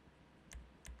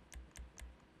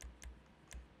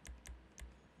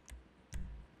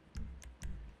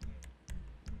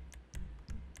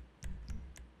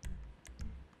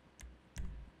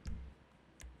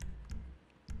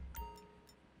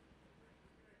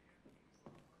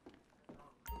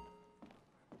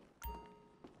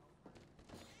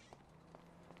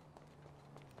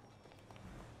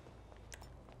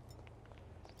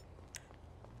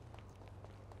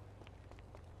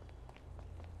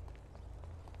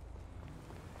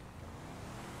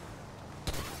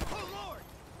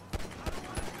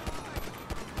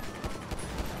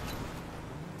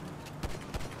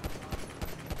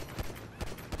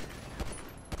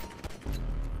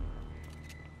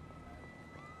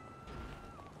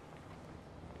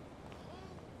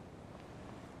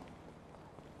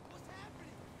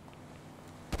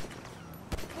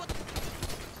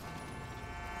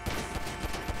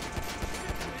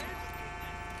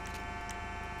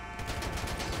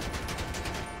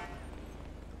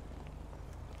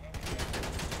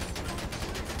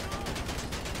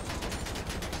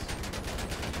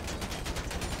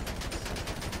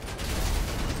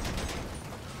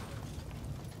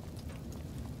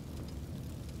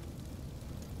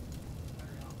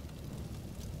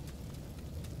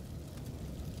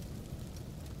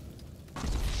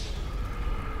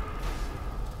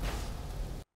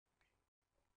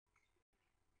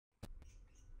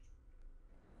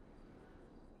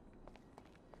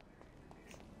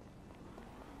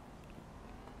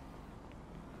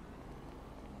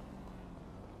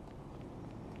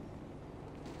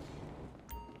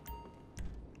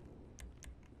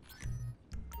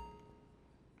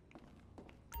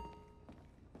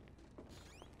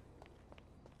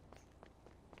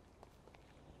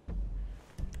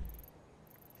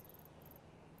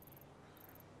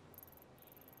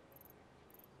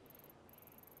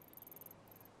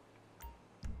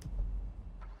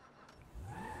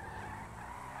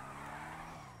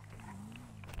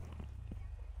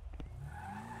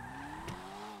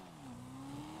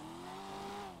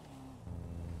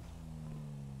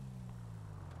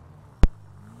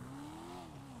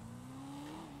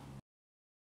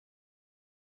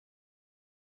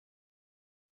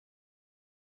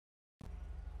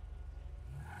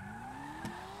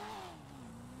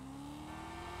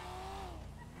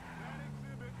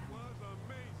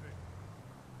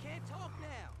 Talk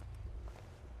now.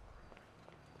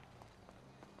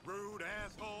 Rude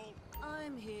asshole.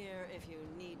 I'm here if you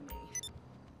need me.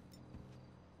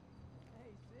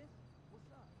 Hey, sis. What's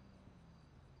up?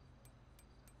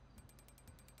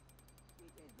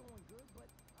 DJ's going good, but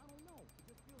I don't know. It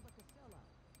just feels like a sellout.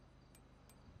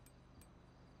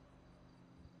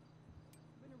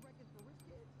 Been a record for rich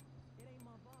kids? It ain't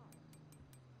my vibe.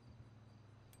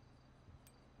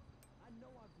 I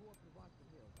know I grew up in Rockford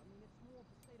Hills. I mean, it's more of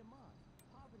a state of mind.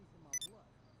 Poverty's in my blood.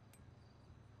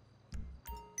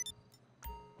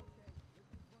 Okay, let's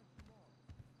do brunch tomorrow.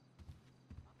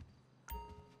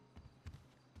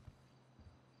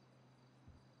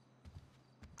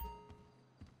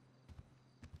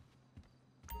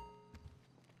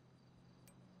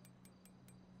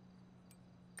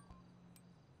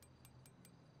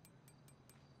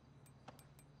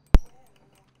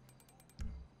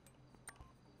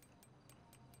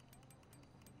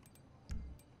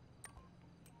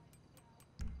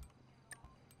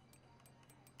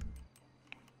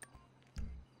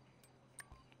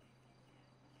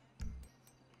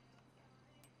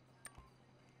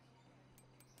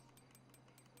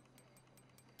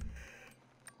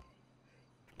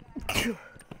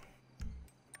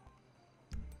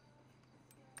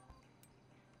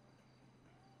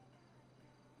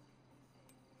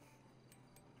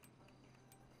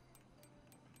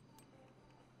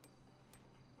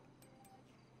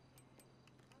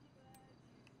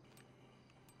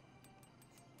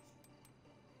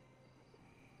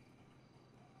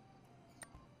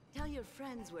 Tell your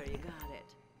friends where you got it.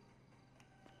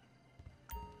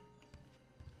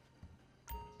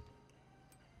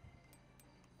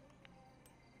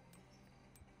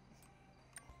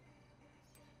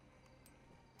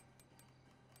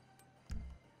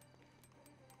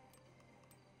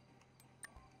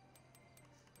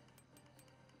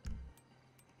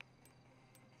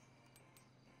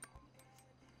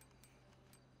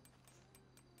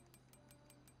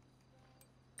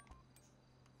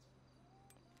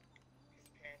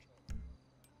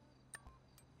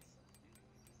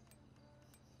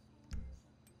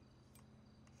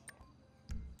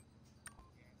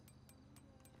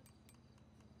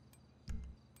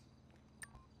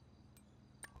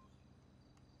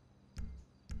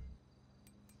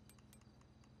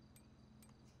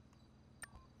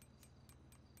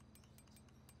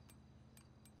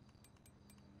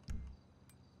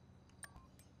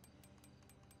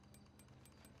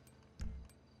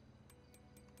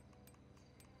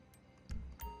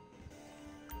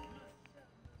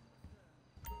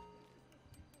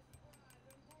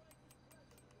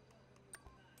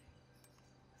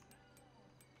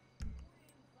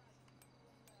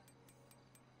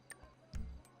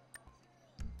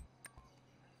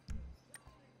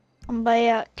 I'm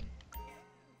back.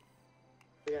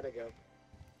 We gotta go.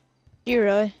 You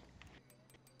really?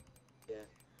 Yeah.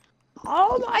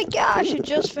 Oh my gosh, it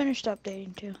just finished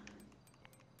updating too.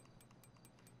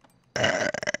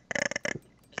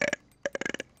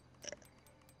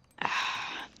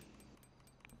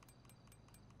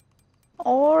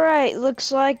 Alright,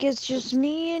 looks like it's just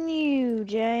me and you,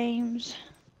 James.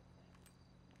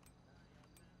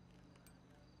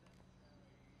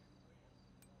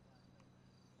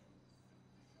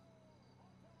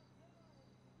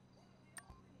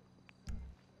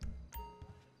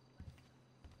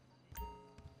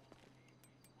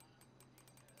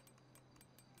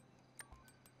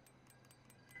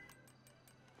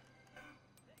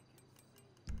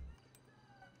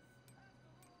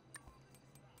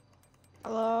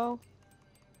 Hello?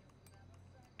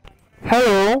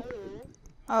 Hello.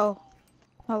 Oh,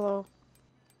 hello.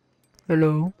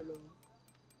 Hello.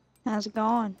 How's it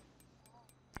going?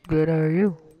 Good, how are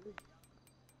you?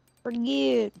 Pretty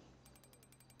good.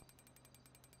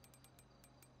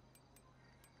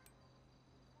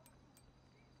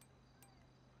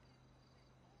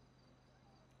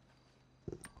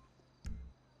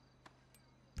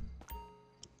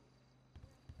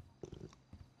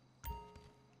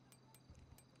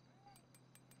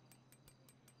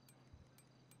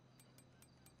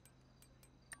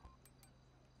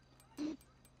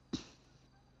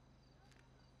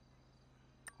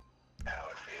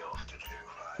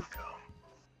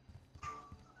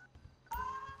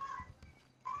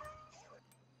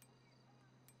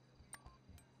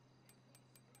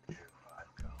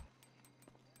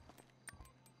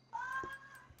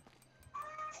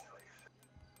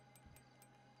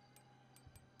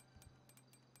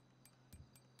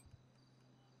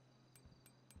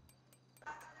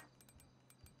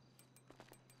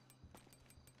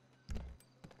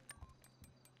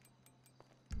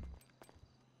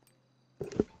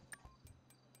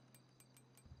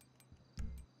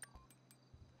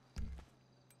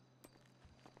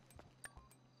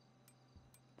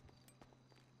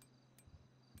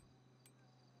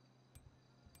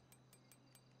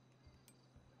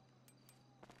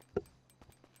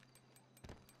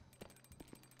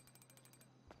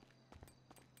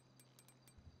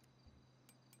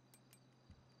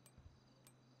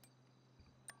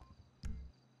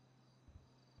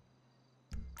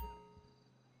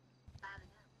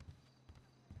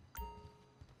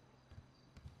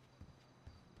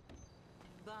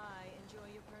 Bye. Enjoy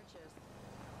your purchase.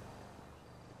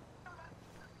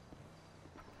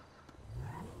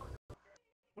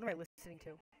 What am I listening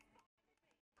to?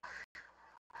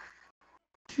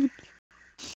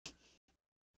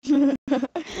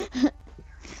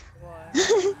 What?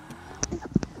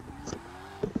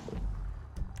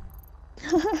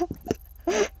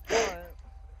 What?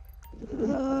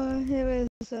 It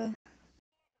was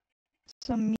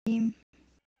some meme.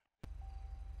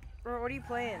 Bro, what are you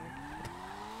playing?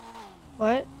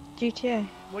 What? GTA.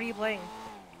 What are you playing?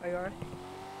 Oh, you are?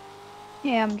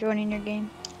 Yeah, I'm joining your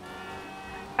game.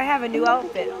 I have a new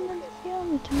outfit.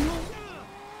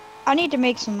 I need to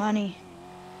make some money.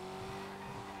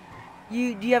 Do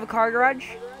you have a car garage?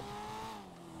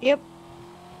 Yep.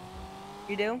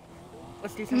 You do?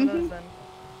 Let's do some of those then.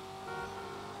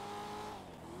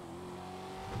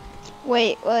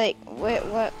 Wait, what?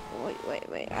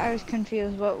 Wait. I was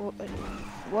confused.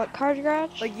 What car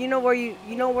garage? Like you know where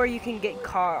you can get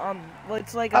car well,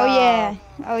 it's like Oh yeah.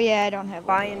 Oh yeah, I don't have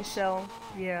buy one of and those. sell.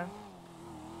 Yeah.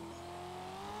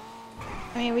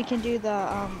 I mean, we can do the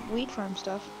wheat farm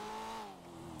stuff.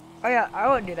 Oh yeah, I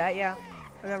would do that. Yeah.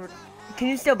 Remember? Can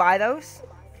you still buy those?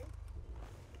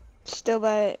 Still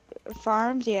buy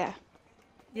farms? Yeah.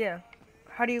 Yeah.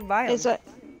 How do you buy them? It's like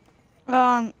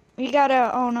you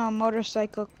gotta own a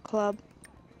motorcycle club,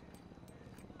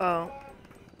 Oh.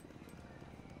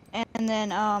 and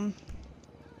then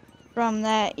from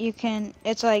that you can.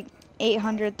 It's like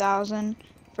 800,000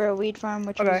 for a weed farm,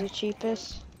 which was Okay. the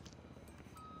cheapest.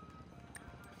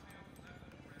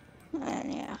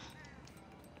 And yeah.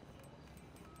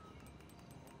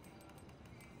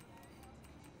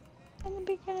 In the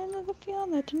beginning of the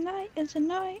film that tonight is a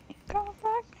night. Come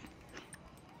back.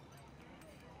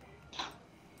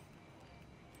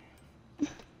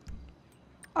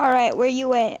 Alright, where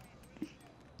you at?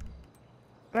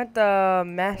 I'm at the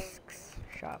masks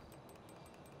shop.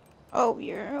 Oh,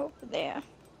 you're over there.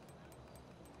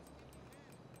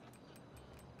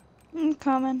 I'm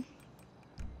coming.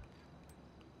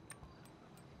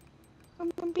 I'm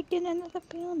the beginning of the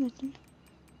film.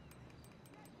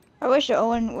 I wish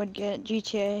Owen would get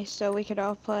GTA so we could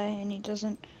all play and he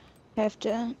doesn't have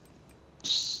to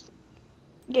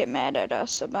get mad at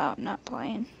us about not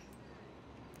playing.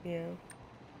 Yeah.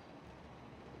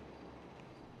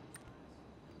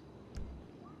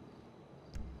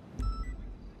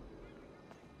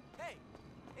 Hey,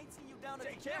 ain't seen you down at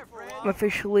the chair for a I'm while.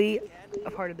 officially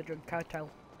a part of the drug cartel.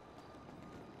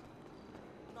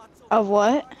 Of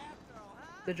what?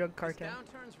 The drug cartel.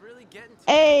 Downturn's really getting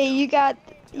to Hey, you got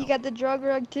the drug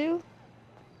rug too?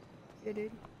 Yeah,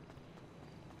 dude.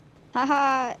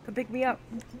 Haha. Come pick me up.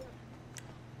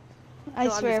 I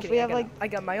No, I'm swear, just if we kidding. have like, I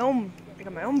got my own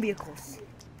vehicles.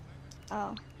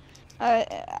 oh, uh,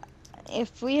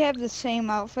 if we have the same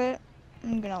outfit,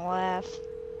 I'm gonna laugh.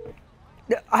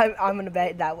 I'm gonna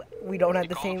bet that we don't have You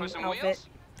the calling same for some outfit. wheels?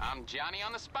 I'm Johnny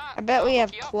on the spot. I bet we I'll have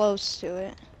hook you up. close to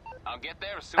it. I'll get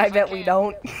there as soon I as bet we can.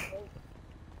 don't.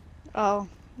 Oh,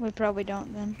 we probably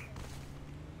don't then.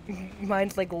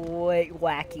 Mine's like way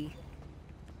wacky.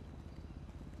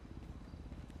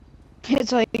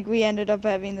 It's like we ended up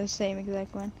having the same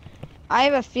exact one. I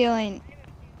have a feeling.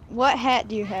 What hat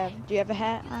do you have? Do you have a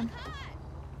hat on?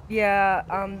 Yeah,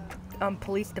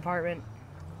 police department.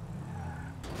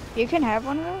 You can have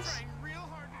one of those?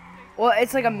 Well,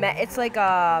 it's like it's like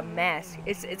a mask.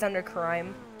 It's under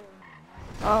crime.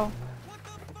 Oh,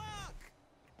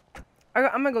 I'm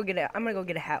gonna go get it. I'm gonna go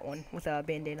get a hat one with a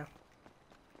bandana.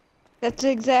 that's the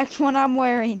exact one I'm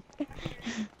wearing.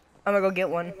 I'm gonna go get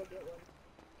one.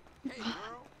 Hey,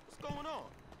 girl, what's going on?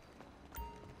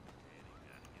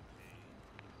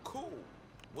 Cool.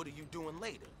 What are you doing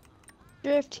later?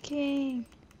 Drift King.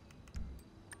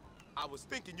 I was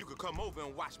thinking you could come over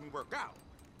and watch me work out.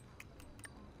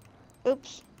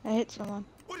 Oops, I hit someone.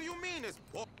 What do you mean it's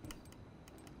bo-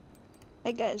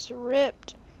 That guy's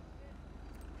ripped.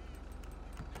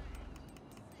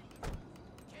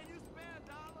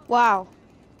 Wow.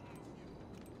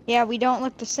 Yeah, we don't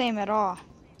look the same at all.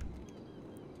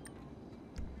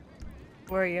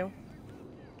 Where are you?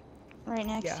 Right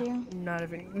next Yeah, to you. not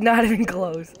even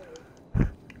close.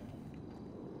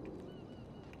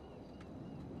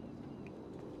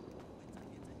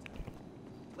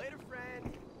 Later,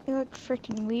 friend. You look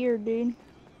freaking weird, dude.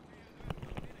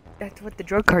 That's what the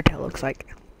drug cartel looks like.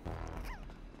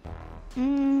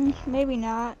 Maybe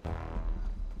not.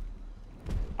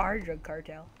 Our drug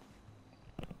cartel.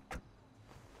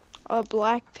 A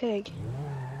black pig.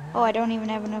 Oh, I don't even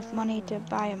have enough money to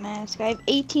buy a mask. I have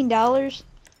 $18.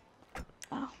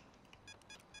 Oh.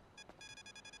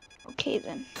 Okay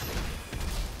then.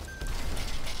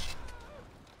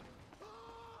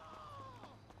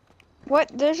 What?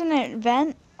 There's an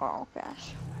event? Oh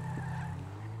gosh.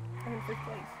 I'm in first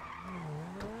place.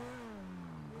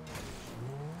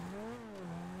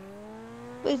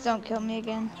 Please don't kill me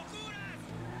again.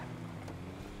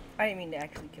 I didn't mean to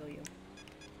actually kill you.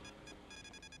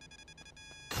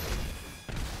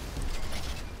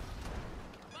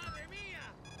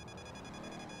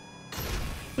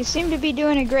 You seem to be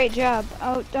doing a great job.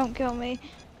 Oh, don't kill me.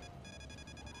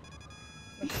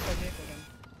 Let's just go vehicle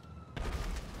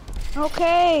then.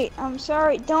 Okay, I'm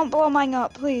sorry. Don't blow mine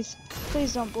up, please.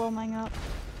 Please don't blow mine up.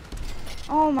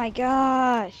 Oh my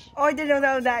gosh. Oh, I didn't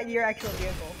know that was your actual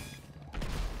vehicle.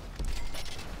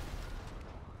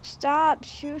 Stop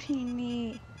shooting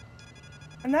me.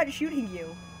 I'm not shooting you.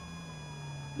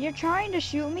 You're trying to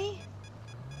shoot me?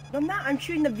 No, I'm not. I'm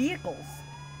shooting the vehicles.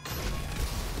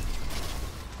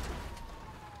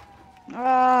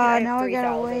 Ah, I have now I gotta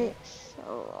 3,000. wait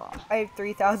so long. I have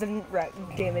 3,000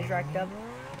 damage racked up.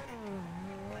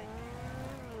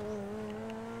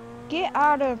 Get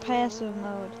out of passive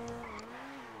mode.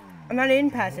 I'm not in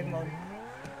passive mode.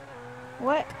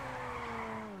 What?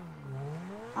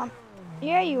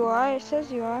 Yeah, you are. It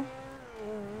says you are.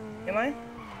 Am I?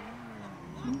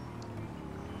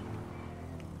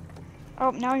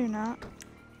 Oh, now you're not.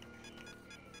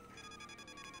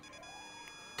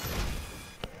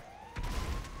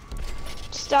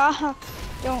 Stop!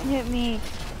 Don't hit me.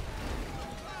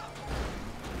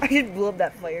 I just blew up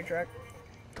that fire truck.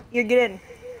 Here, get in.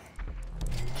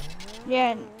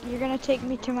 Yeah, you're gonna take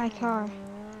me to my car.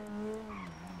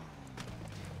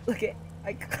 Look at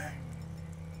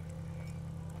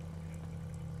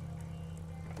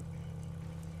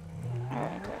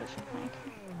Alright, where's my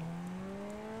car?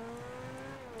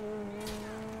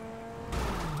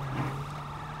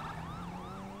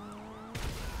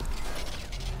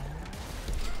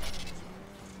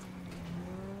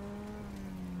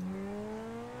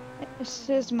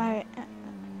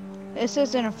 This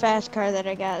isn't a fast car that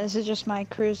I got. This is just my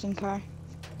cruising car.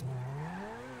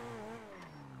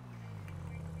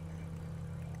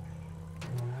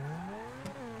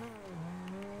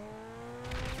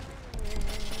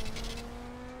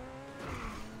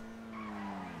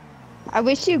 I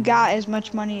wish you got as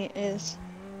much money as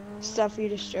stuff you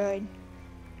destroyed.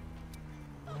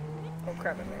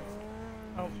 crap, I missed.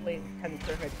 Oh, wait, timing's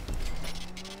perfect.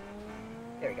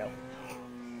 There we go.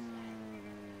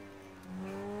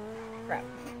 Crap.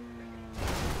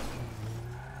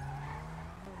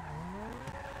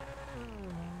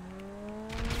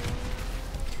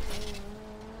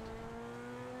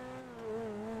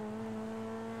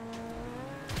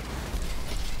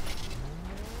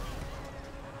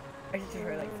 I just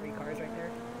heard like 3 cars right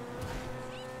there.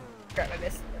 Crap, I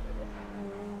missed.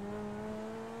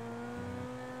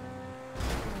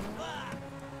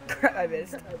 Crap, I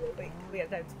missed. Wait, we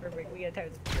got times perfect. We got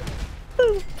times perfect.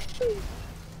 Woo!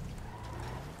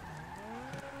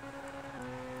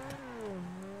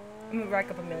 I'm gonna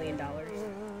rack up $1 million.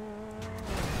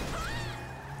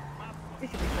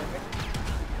 This should be perfect.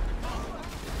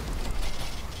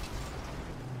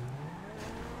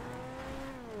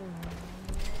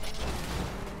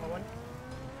 One.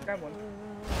 Grab one.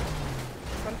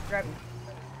 This one, grab him.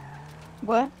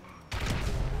 What?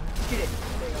 Shoot it.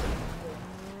 There you go.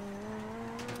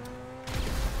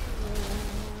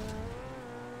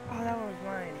 Oh, that one was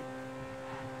mine.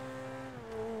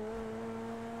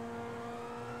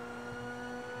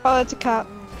 Oh, it's a cop.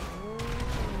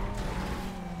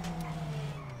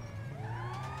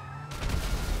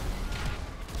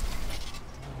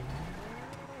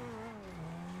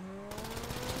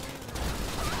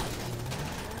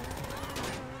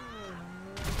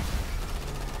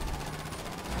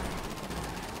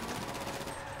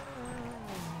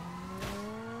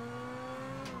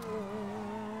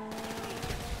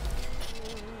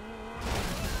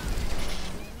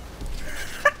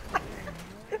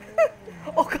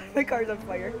 Oh god, my car's on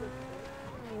fire.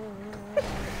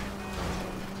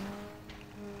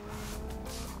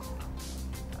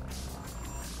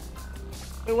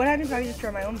 Wait, what happens if I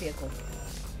destroy my own vehicle?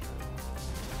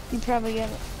 You probably get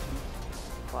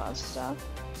a lot of stuff.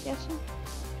 Yes. Sir.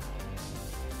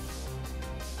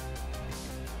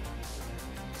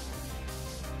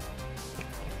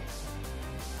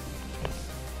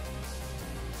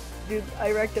 Dude,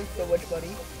 I racked up so much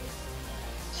money.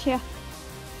 Yeah.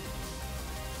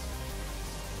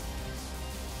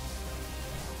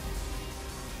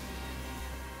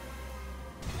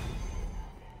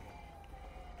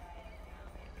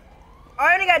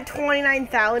 I only got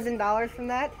 $29,000 from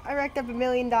that. I racked up $1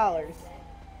 million.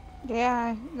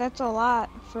 Yeah, that's a lot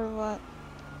for what?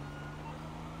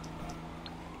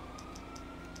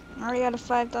 I already got a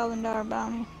 $5,000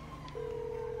 bounty.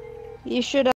 You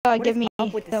should What give is me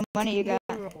up with the this money you got.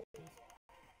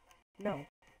 No.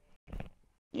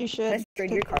 You I should.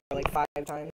 destroyed your car like 5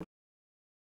 times.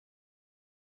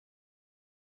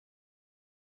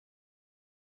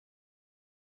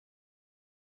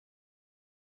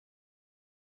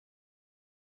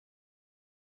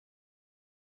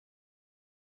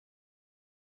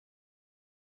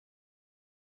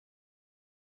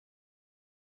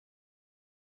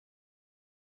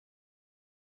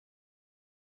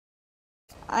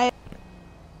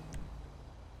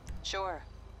 Sure.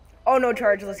 Oh no,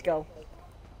 charge, let's go.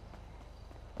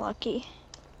 Lucky.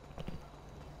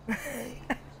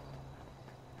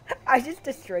 I just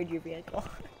destroyed your vehicle.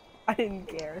 I didn't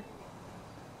care.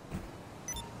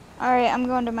 Alright, I'm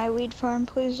going to my weed farm.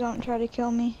 Please don't try to kill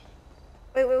me.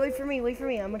 Wait for me,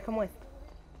 I'm gonna come with.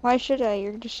 Why should I?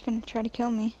 You're just gonna try to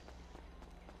kill me.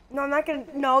 No, I'm not gonna,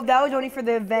 no, that was only for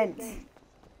the event.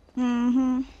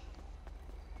 Mm-hmm.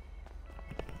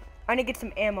 I need to get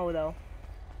some ammo though.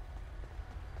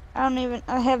 I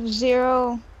have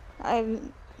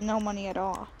no money at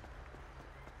all.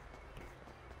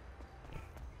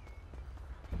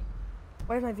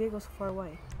 Why is my vehicle so far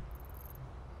away?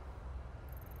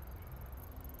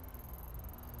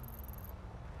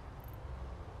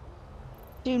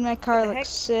 Dude, my car the looks heck?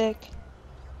 sick.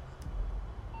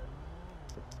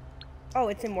 Oh,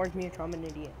 it's in Morge Mutual, I'm an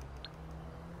idiot.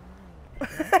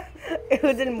 It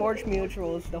was in Morge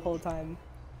Mutuals the whole time.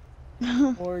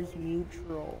 Morge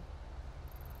Mutual.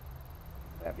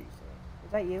 Whatever you say.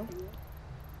 Is that you?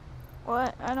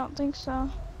 What? I don't think so.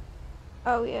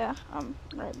 Oh yeah, I'm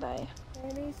right by you.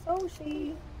 Annie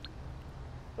Soshi.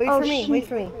 Wait Oh, for me, shoot. wait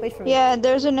for me, wait for me. Yeah,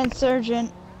 there's an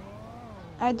insurgent.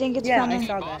 I think it's Yeah, coming. I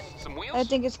saw Boss, that. some wheels? I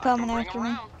think it's I can coming bring 'em after me.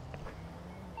 around.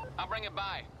 I'll bring it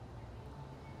by.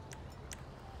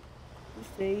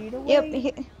 Fade away.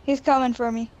 Yep, he's coming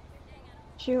for me.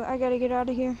 Shoot, I gotta get out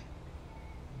of here.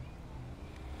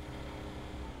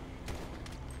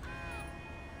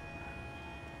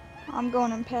 I'm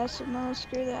going in passive mode,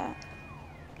 screw that.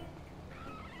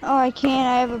 Oh, I can't,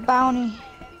 I have a bounty.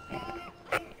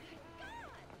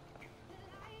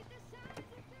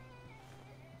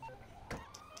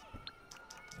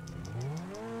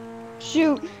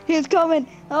 Shoot, he's coming.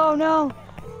 Oh no.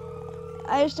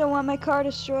 I just don't want my car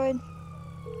destroyed.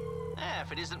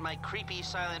 If it isn't my creepy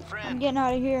silent friend. I'm getting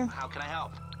out of here. How can I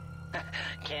help?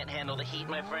 Can't handle the heat,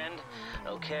 my friend?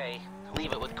 Okay,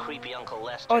 leave it with creepy Uncle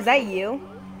Lester. Oh, is that you?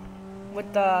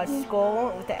 With the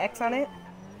skull with the X on it?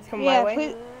 It's coming my way?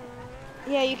 Please.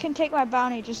 Yeah, you can take my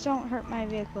bounty. Just don't hurt my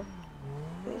vehicle,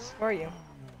 please. Where are you?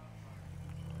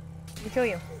 Let me kill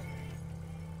you.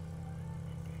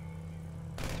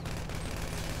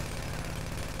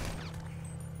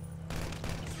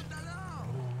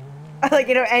 I like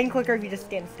it'll end quicker if you just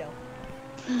stand still.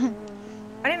 I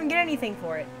didn't even get anything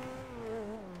for it.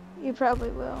 You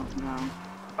probably will. No.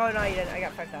 Oh no, you didn't. I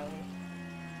got 5,000.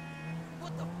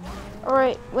 All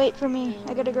right, wait for me.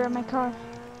 I gotta grab my car.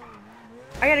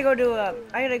 I gotta go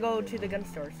to the gun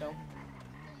store. So.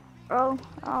 Oh,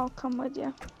 I'll come with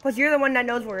you. Plus, you're the one that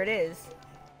knows where it is.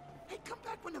 Hey, come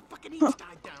back when the fucking heat's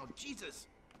died down. Jesus.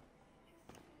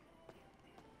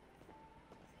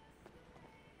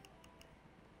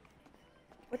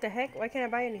 What the heck? Why can't I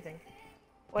buy anything?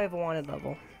 Well, I have a wanted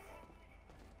level.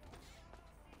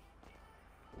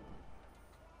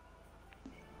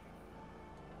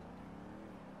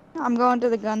 I'm going to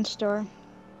the gun store.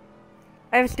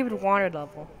 I have a stupid wanted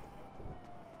level.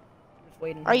 Just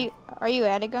waiting. Are you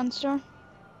at a gun store?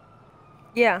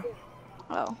 Yeah.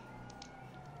 Oh.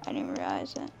 I didn't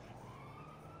realize it.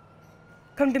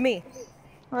 Come to me.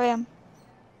 Where I am.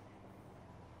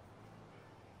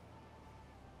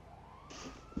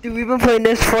 Dude, we've been playing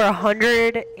this for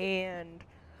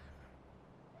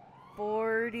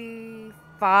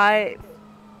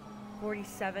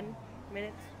 147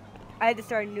 minutes. I had to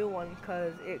start a new one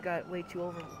because it got way too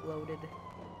overloaded.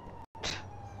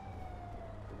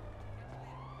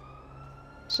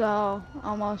 So,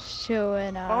 almost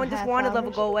 2.5 Oh, and just wanted level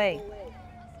hours. go away.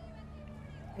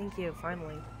 Thank you,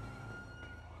 finally.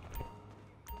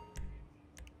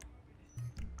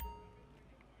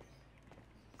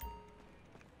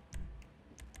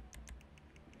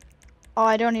 Oh,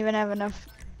 I don't even have enough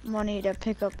money to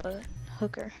pick up a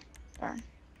hooker. Darn.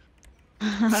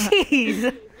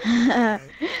 Jeez!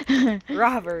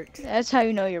 Robert. That's how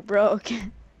you know you're broke.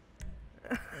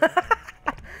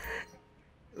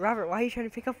 Robert, why are you trying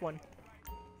to pick up one?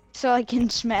 So I can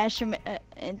smash him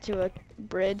into a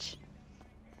bridge.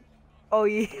 Oh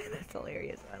yeah, that's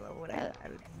hilarious. I love what I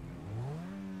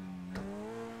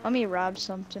Let me rob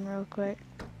something real quick.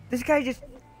 This guy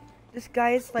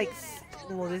is like,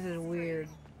 well, this is weird.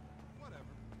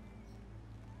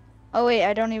 Oh wait,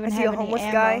 I don't even I have see a any homeless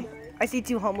ammo. guy. I see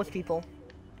 2 homeless people.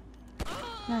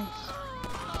 Nice.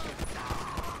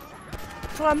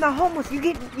 So I'm not homeless. You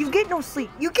get no sleep.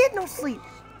 You get no sleep.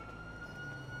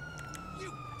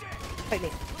 Fight me.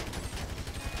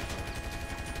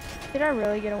 Did I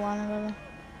really get a wanted level?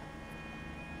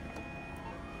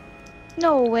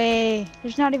 No way.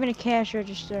 There's not even a cash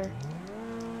register.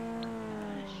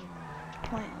 Gosh.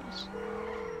 Pointless.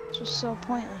 This was so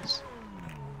pointless.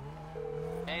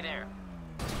 Hey there.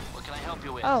 What can I help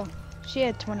you with? Oh, she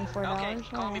had $24. Okay, call me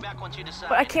Alright. back once you decide.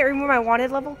 But I can't remove my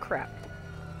wanted level. Crap.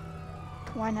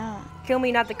 Why not? Kill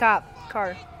me, not the cop.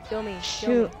 Car. Kill me. Kill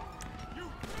Shoot. me.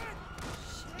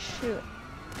 Shoot.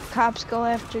 Cops go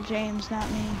after James, not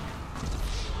me.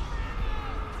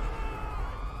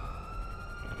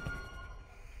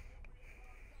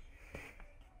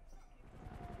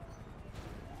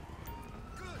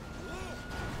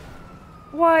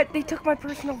 What? They took my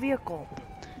personal vehicle.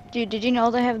 Dude, did you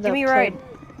know they have the Give me a ride.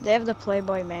 They have the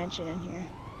Playboy Mansion in here.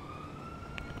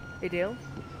 They do?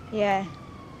 Yeah.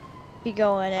 You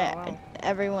go in it, wow.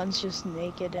 everyone's just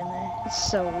naked in there. It's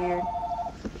so weird.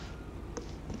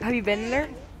 Have you been in there?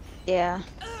 Yeah.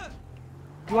 Do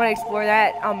you want to explore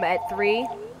that at 3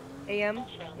 a.m.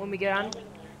 when we get on?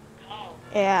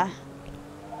 Yeah.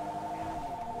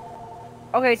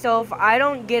 Okay, so if I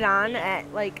don't get on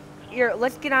at like here,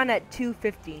 let's get on at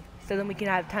 2:50, so then we can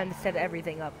have time to set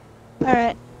everything up.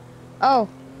 Alright. Oh.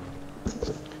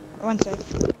 One sec.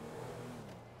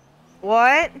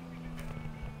 What?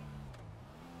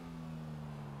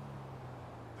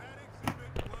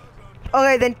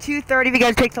 Okay, then 2:30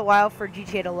 because it takes a while for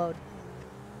GTA to load.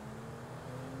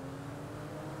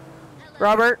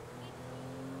 Robert?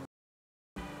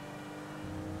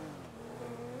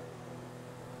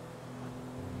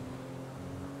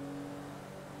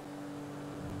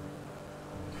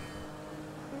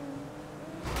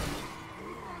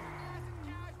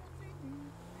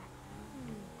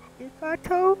 If I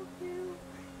told you,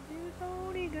 it's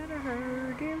only gonna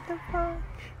hurt if the punch.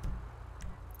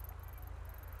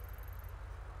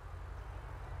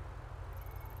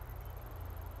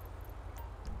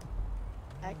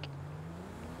 Heck.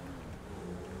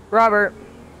 Robert,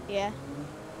 Yeah.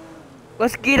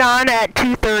 Let's get on at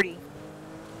 2:30.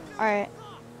 Alright.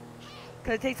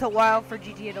 Cause it takes a while for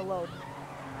GTA to load.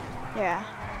 Yeah.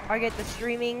 I get the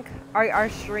streaming. I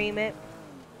stream it.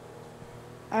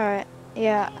 Alright.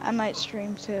 Yeah, I might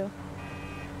stream too.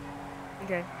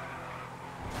 Okay.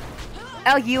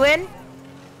 El, you in?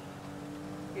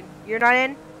 You're not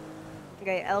in?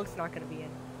 Okay, El's not gonna be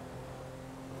in.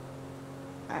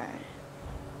 Alright.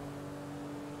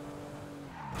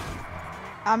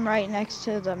 I'm right next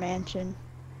to the mansion.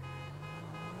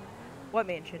 What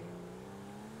mansion?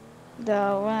 The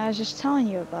one I was just telling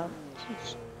you about.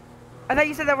 Jeez. I thought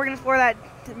you said that we're gonna explore that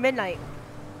midnight.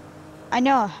 I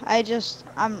know, I'm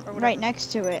Or right whatever.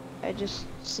 next to it. I just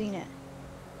seen it.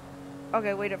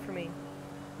 Okay, wait up for me.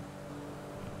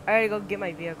 I gotta go get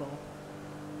my vehicle.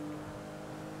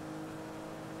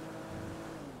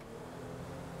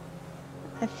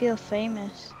 I feel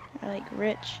famous, or like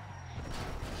rich.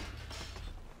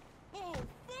 Oh,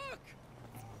 fuck!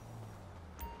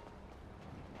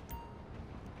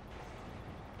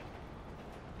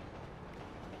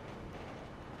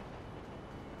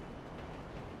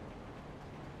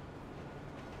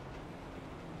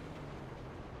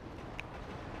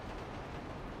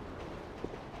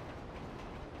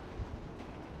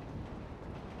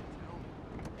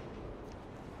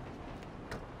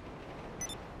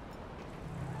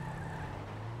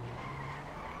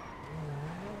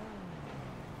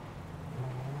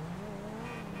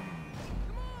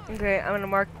 Okay, I'm gonna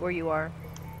mark where you are.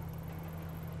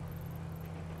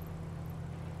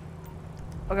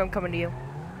 Okay, I'm coming to you.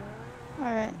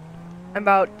 Alright. I'm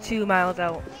about 2 miles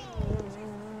out.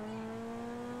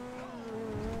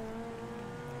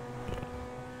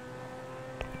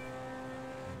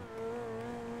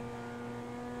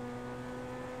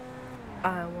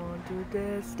 I want to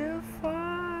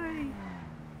testify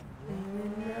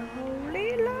in the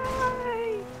holy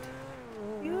light.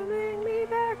 You bring me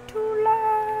back to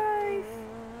life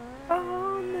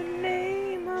on the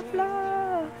name of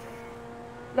love.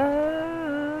 Love,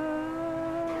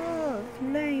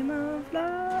 name of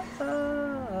love.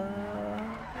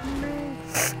 Name.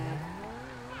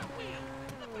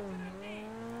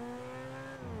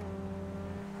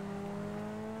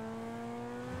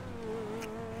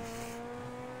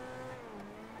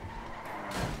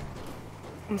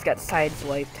 Almost got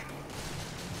sideswiped.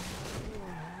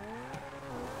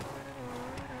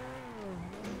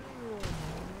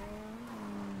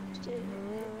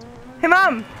 Hey,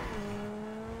 Mom!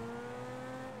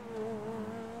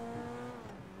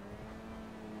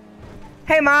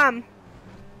 Hey, Mom!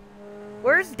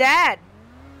 Where's Dad?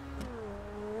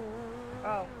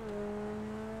 Oh.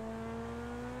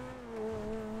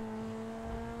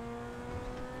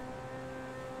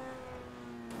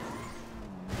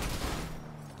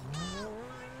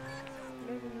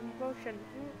 Motion.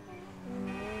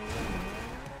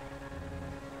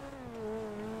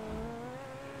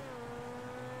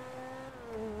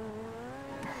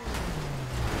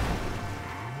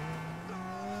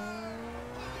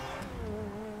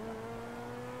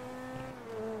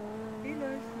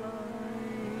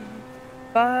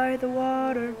 By the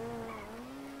water,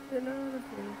 another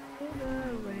place,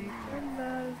 away from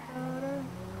the water.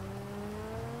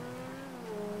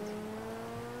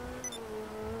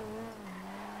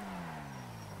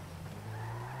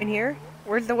 In here?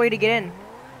 Where's the way to get in?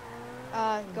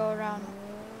 Go around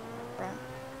front.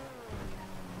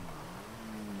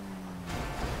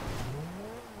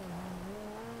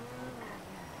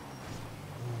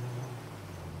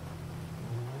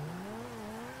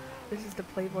 This is the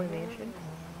Playboy Mansion.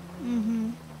 Mm-hmm.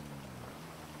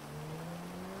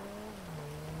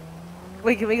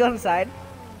 Wait, can we go inside?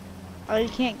 Oh, you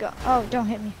can't go. Oh, don't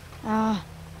hit me.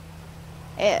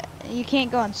 You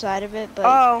can't go inside of it, but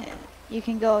Oh. you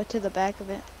can go to the back of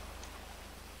it.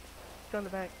 Go in the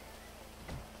back.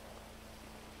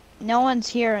 No one's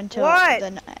here until What?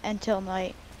 until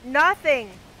night. Nothing.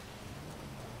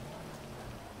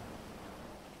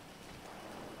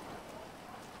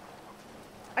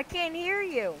 I can't hear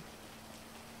you.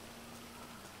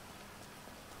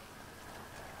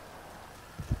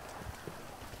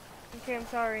 Okay, I'm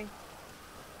sorry.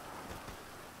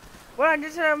 Well, I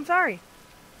just said I'm sorry.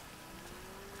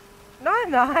 No, I'm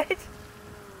not.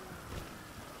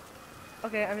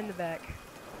 Okay, I'm in the back.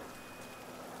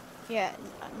 Yeah,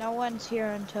 no one's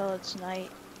here until it's night.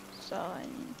 So, I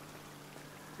mean,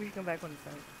 We should come back when it's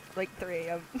night. Like 3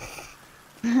 a.m.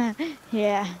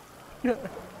 yeah.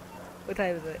 What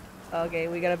time is it? Okay,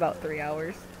 we got about 3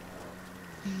 hours.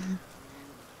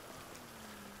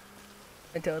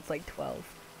 Until it's like 12.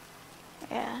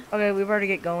 Yeah. Okay, we've already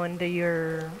get going to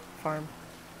your farm.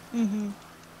 Mm-hmm.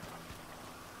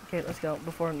 Okay, let's go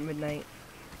before midnight.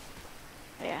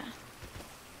 Yeah.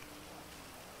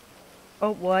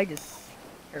 Oh, well, I just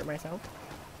hurt myself.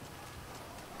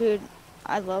 Dude,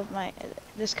 I love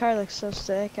this car looks so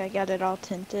sick. I got it all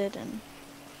tinted and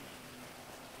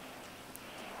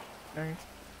Nice.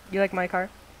 You like my car?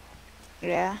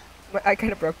 yeah. I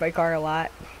kind of broke my car a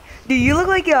lot. Dude, you look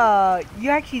like you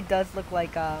actually does look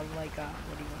like what do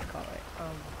you want to call it?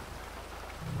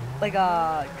 Like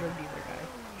a drug dealer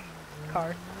guy.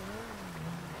 Car.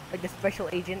 Like the special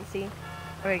agency.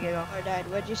 Okay, go. Or died.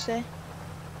 What'd you say?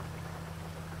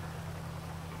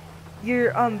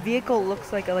 Your vehicle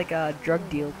looks like a drug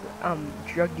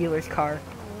dealer's car.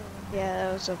 Yeah,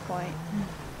 that was the point.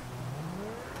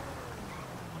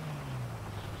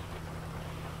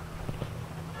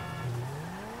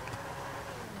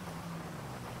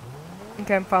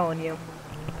 Okay, I'm following you.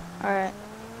 Alright.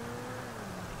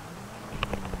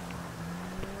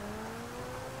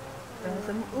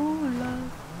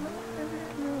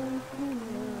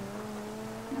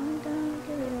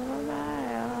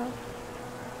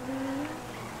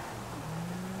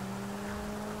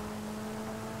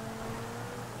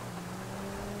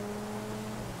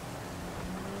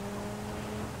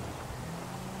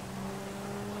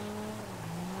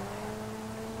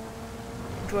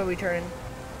 Which way are we turning?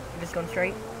 We're just going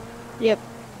straight? Yep.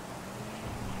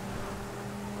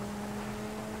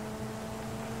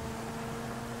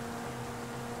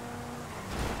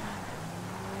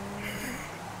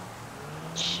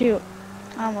 Shoot.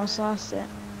 I almost lost it.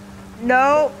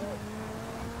 No!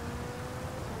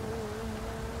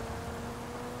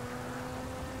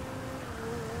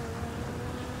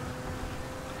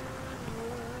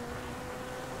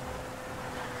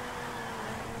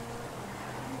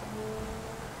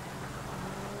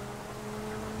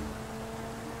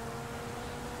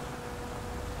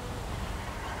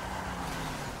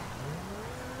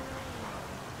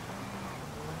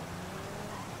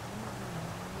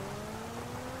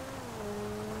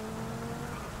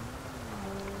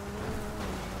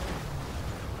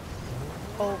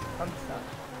 Oh, I'm stuck.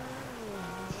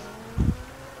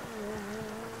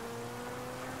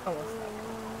 Almost stuck.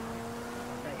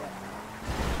 Not yet.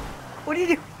 What did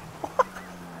you do?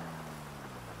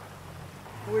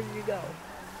 Where did you go?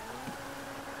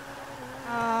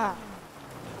 Ah.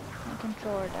 My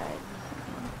controller died.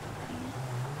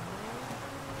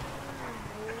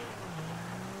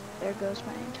 There goes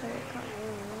my entire car.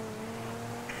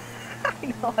 I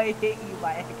know I hit you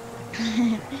by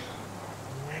accident.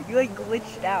 You like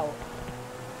glitched out.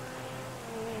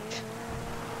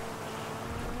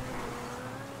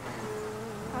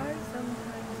 I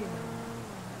sometimes,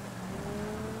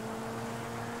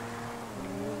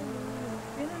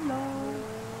 been alone.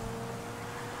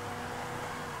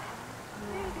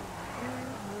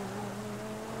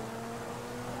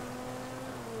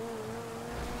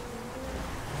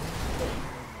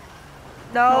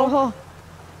 No.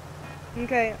 Oh.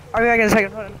 Okay. I'll be back in a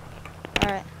second. Hold on.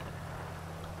 Alright.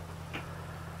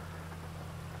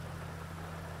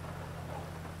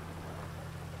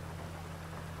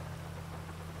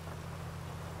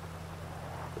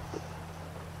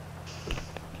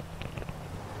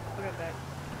 Look at that.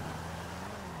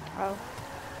 Oh.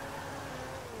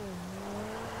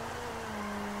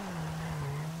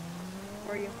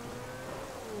 Where are you?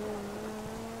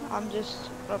 I'm just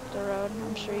up the road.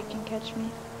 I'm sure you can catch me.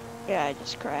 Yeah, I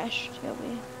just crashed. You'll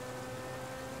be.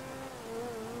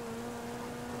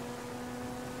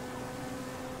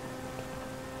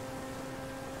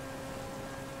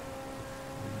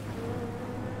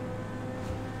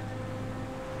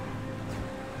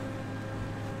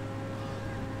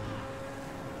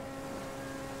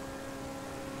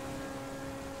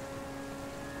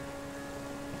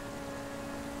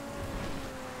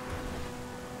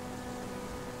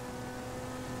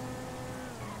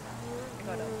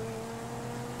 Hold up.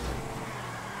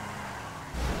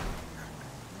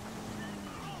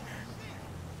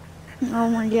 Oh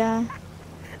my god.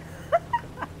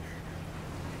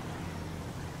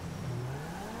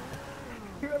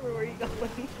 Remember where you going?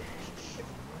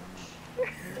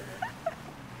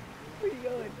 Where you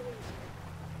going?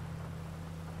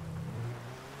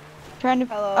 Trying to.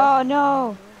 Hello. Oh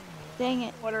no. Dang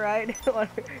it. Want to ride?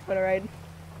 Want to ride?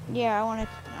 Yeah, I want to.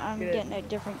 I'm Get it. getting a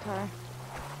different car.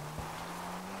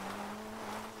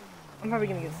 I'm probably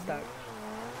gonna get stuck.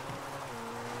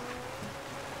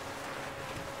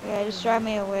 Yeah, just drive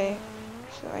me away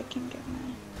so I can get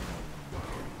mine.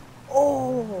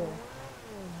 Oh!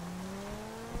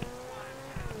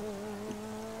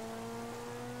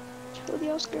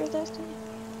 Julio scared that thing.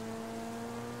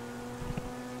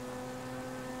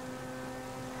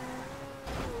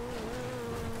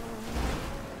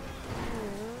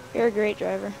 You're a great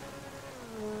driver.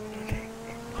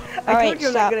 I Alright, told you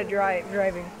I'm stop. not good at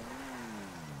driving.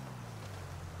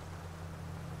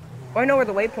 Well, I know where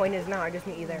the waypoint is now. I just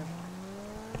meet you there.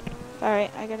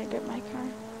 Alright, I gotta get my car.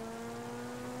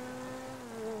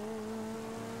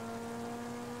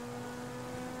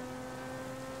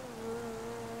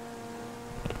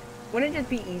 Wouldn't it just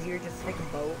be easier just to take a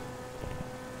boat?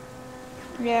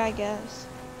 Yeah, I guess.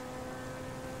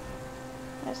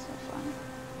 That's no fun.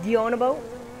 Do you own a boat?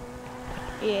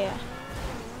 Yeah.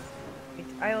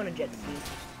 I own a jet ski.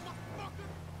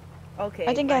 Okay.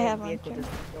 I think I my have one vehicle too.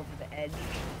 just went over the edge.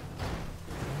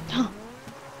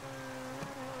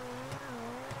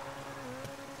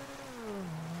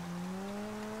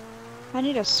 I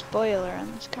need a spoiler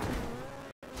on this car.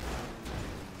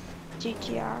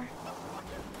 GTR.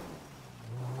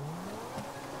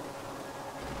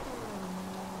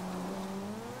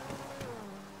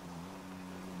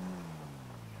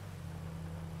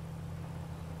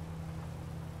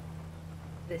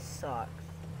 This sucks.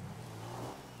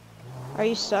 Are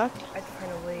you stuck? I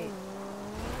trying to wait.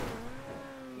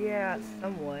 Yeah,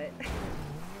 somewhat.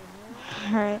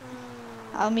 Alright.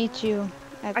 I'll meet you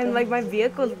at I'm the like, my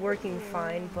vehicle's working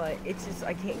fine, but it's just,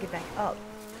 I can't get back up.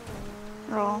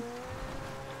 roll.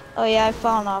 Oh yeah, I've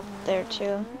fallen off there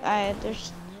too. I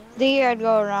think I'd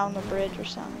go around the bridge or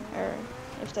something, or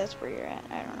if that's where you're at,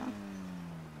 I don't know.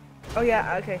 Oh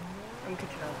yeah, okay. I'm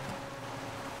catching up.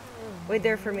 Wait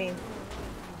there for me.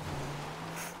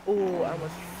 Ooh, I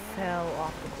almost fell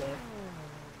off the cliff.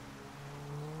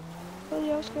 Oh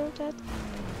yeah, I was good with that.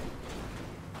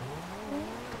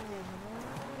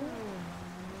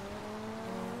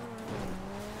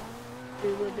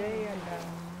 Do the day and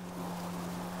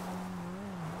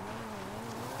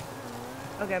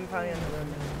okay, I'm probably on the road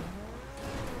now.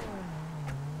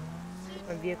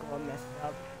 My vehicle all messed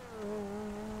up.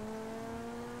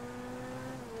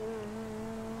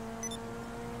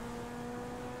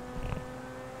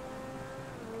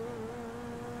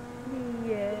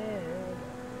 Yeah.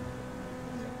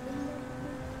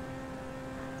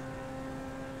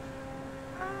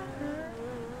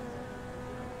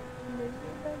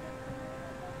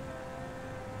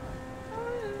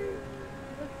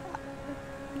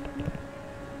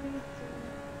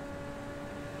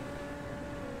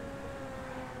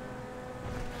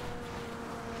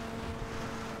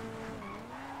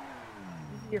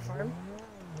 Your farm?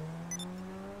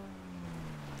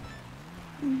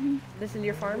 This is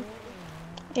your farm?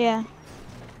 Yeah.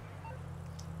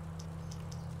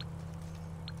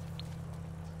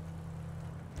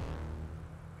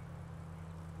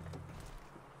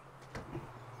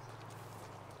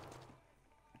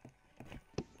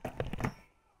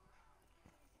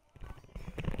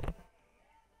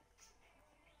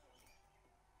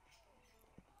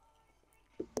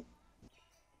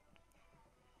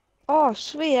 Oh,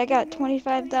 sweet, I got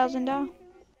 $25,000.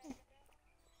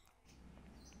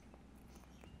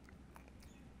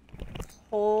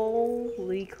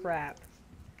 Holy crap.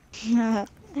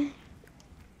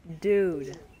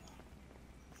 Dude.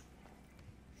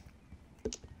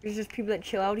 There's just people that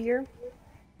chill out here?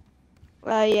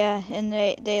 Well, yeah, and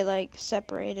they like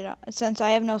separated out. Since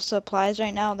I have no supplies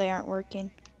right now, they aren't working.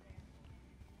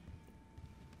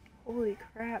 Holy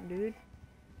crap, dude.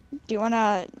 Do you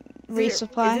wanna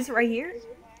resupply? Is this right here?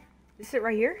 Is it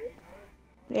right here?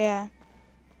 Yeah.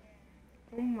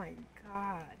 Oh my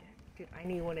god. Dude, I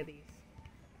need one of these.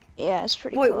 Yeah, it's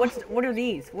pretty Wait, cool. what are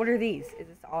these? What are these? Is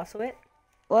this also it?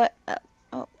 What?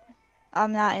 Oh,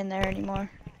 I'm not in there anymore.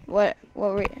 What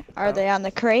are they on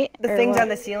the crate? The or things what? on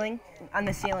the ceiling? On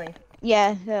the ceiling.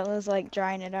 Yeah, that was like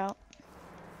drying it out.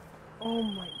 Oh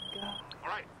my god.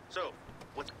 Alright, so,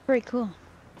 what's... Pretty cool.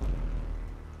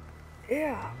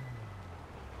 Yeah.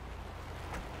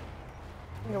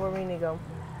 Okay, where we need to go?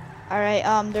 Alright,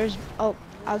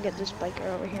 I'll get this biker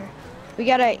over here. We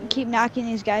gotta keep knocking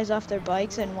these guys off their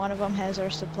bikes, and one of them has our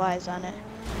supplies on it.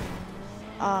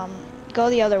 Go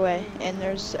the other way, and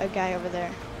there's a guy over there.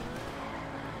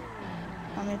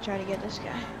 I'm gonna try to get this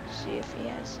guy, see if he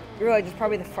has. You're like, it's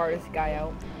probably the farthest guy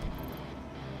out.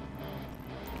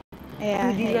 Yeah.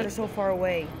 Dude, these hey. guys are so far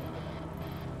away.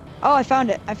 Oh, I found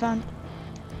it. I found.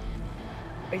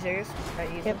 Are you serious? That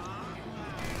easy? Yep.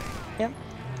 Yep.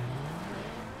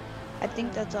 I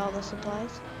think that's all the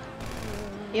supplies.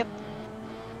 Yep.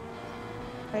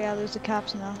 I gotta lose the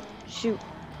cops now. Shoot.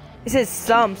 It says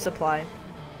some supply.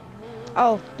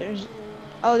 Oh, there's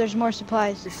more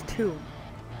supplies. There's two.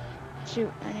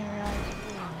 Shoot, I didn't realize.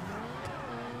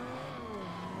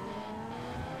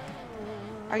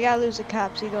 I gotta lose the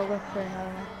cops. You go look for another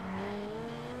one.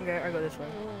 Okay, I'll go this way.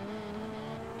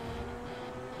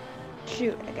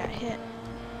 Shoot, I got hit.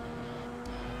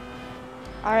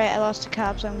 Alright, I lost the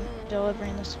cops. I'm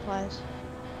delivering the supplies.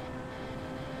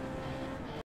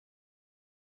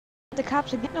 The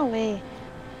cops are getting away.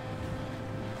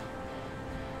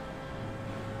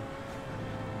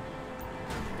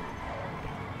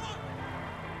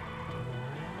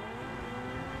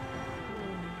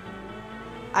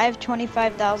 I have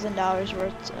 $25,000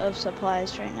 worth of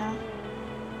supplies right now.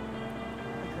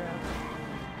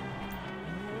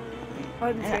 Oh,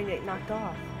 I'm trying to get knocked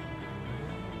off.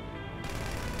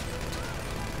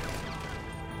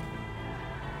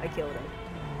 I killed him.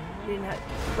 He didn't have.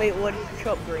 Wait, what did it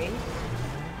show up? Green?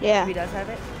 Yeah. He does have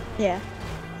it? Yeah.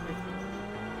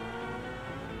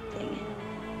 Dang it.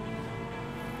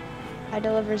 I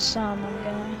delivered some. I'm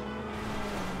gonna.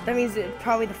 That means it's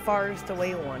probably the farthest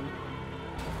away one.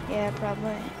 Yeah,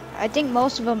 probably. I think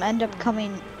most of them end up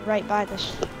coming right by the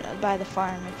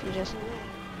farm if you just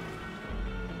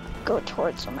go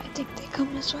towards them. I think they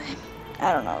come this way.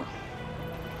 I don't know.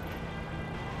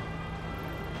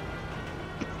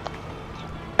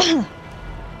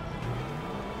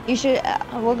 You should.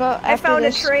 We'll go after I found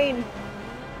this. a train.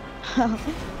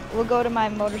 We'll go to my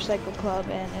motorcycle club,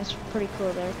 and it's pretty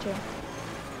cool there too.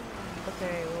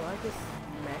 Okay, well I just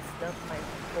messed up my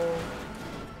whole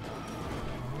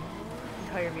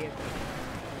entire vehicle.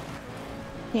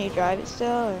 Can you drive it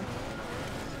still? Or?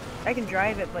 I can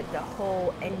drive it, but the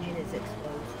whole engine is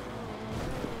exposed.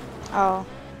 Oh.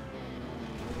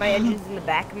 My engine's in the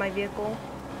back of my vehicle.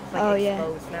 It's like Oh,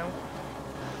 exposed yeah. now.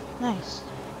 Nice.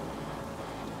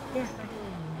 Yeah.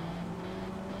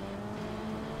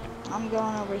 I'm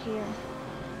going over here.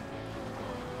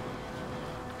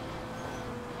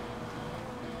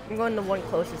 I'm going the one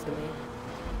closest to me,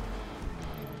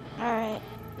 Alright.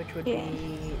 which would Yeah.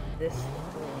 be this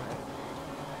one.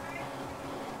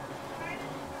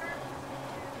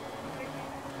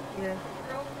 Yeah.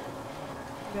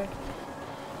 Okay.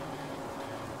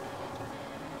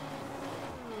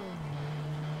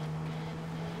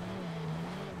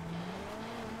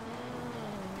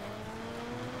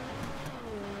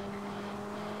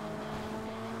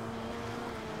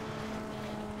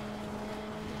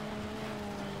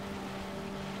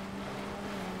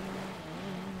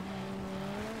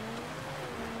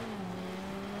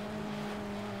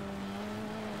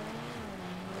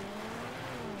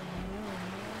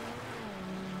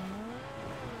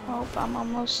 Oh, I'm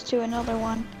almost to another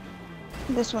one.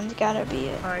 This one's gotta be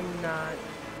it. I'm not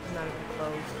even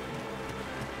close.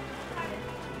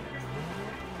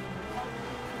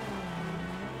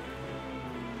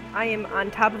 I am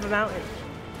on top of a mountain,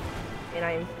 and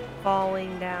I am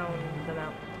falling down the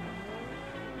mountain.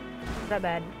 Is that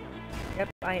bad? Yep,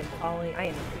 I am falling. I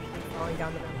am falling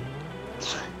down the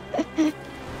mountain.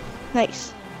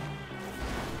 Nice.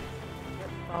 Yep,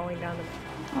 falling down the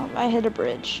mountain. Oh, I hit a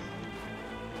bridge.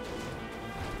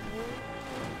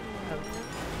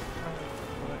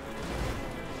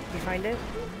 You find it?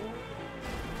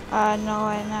 No,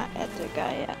 I'm not at the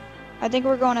guy yet. I think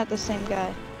we're going at the same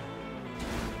guy.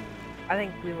 I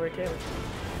think we were too.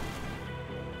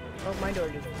 Oh, my door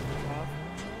just went off.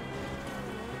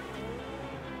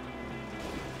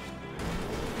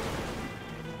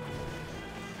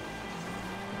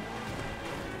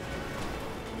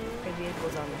 My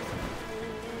vehicle's on this side.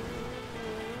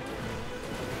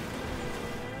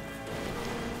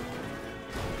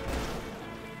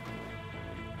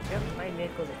 Yep, my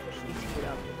vehicle's officially screwed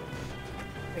up.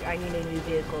 Like, I need a new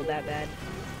vehicle that bad.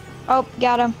 Oh,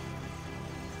 got him.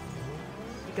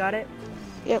 You got it?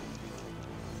 Yep.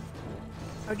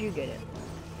 How'd you get it?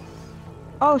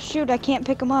 Oh shoot, I can't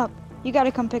pick him up. You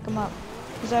gotta come pick him up.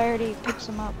 Cause I already picked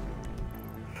him up.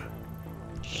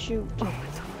 Shoot. Oh my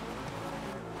god.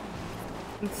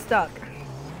 I'm stuck.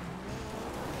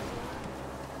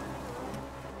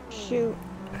 Shoot.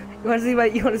 You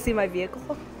wanna see my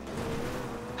vehicle?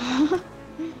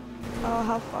 Oh,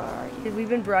 how far are you? We've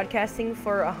been broadcasting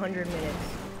for 100 minutes.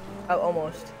 Oh,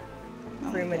 almost.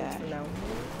 Oh 3 my minutes gosh. from now.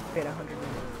 We had 100 minutes.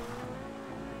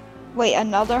 Wait,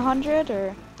 another 100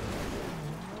 or?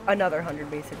 Another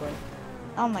 100 basically.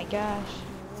 Oh my gosh.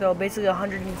 So basically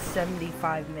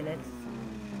 175 minutes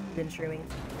been streaming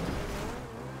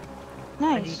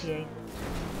on Nice. GTA.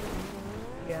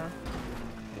 Yeah.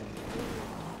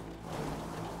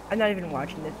 I'm not even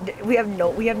watching this. We have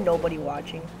nobody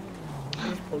watching. I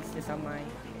just post this on my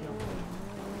channel.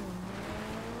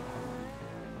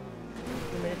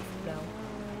 2 minutes now.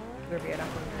 We're at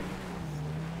 100.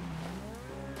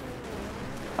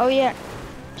 Oh yeah.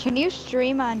 Can you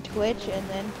stream on Twitch and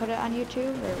then put it on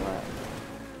YouTube or what?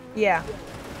 Yeah.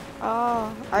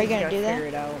 Oh, are you gonna do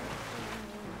Figure that?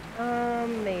 it out.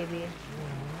 Maybe.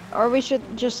 Or we should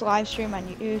just live stream on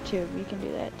YouTube. You can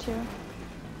do that too.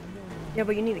 Yeah,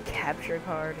 but you need a capture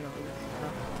card and all this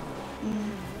stuff.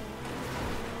 Mm.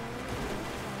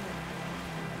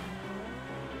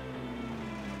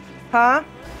 Huh?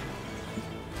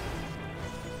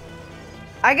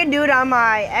 I can do it on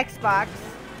my Xbox.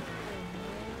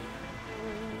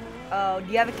 Oh,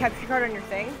 do you have a capture card on your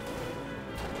thing?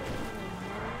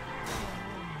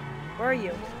 Where are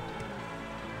you?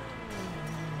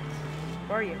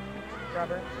 Where are you,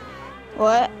 Robert?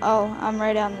 What? Oh, I'm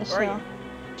right on this Where are hill.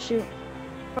 you? Shoot.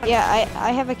 Yeah,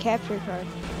 I have a capture card.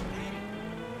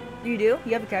 You do?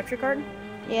 You have a capture card?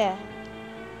 Yeah.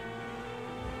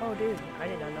 Oh, dude, I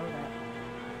did not know that.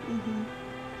 Mhm.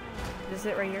 Is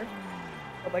it right here?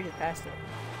 Oh, I just passed it.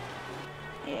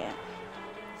 Yeah.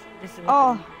 This is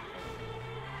Oh.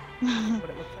 what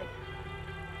it looks like.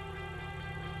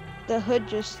 The hood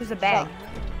just. There's a bag. fell.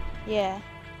 Yeah.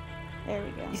 There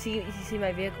we go. You see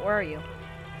my vehicle? Where are you?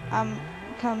 I'm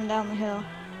coming down the hill.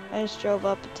 I just drove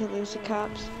up to lose the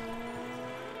cops.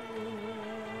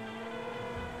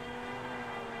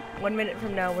 1 minute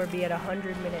from now, we'll be at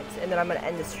 100 minutes, and then I'm gonna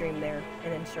end the stream there,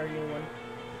 and then start a new one.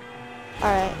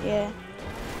 Alright, yeah.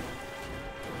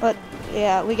 But,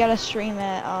 yeah, we gotta stream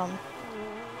at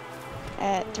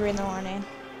 3 in the morning.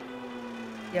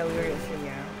 Yeah, we were gonna stream,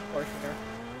 yeah, of course we are.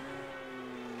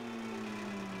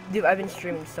 Dude, I've been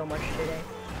streaming so much today.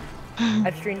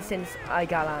 I've streamed since I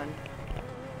got on.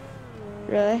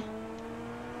 Really?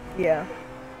 Yeah.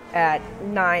 At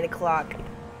 9 o'clock.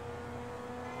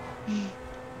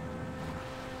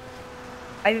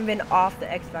 I haven't been off the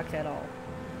Xbox at all.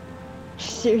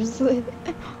 Seriously?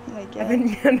 Oh my god.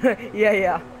 I've been,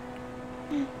 yeah.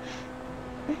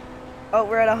 Oh,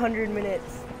 we're at 100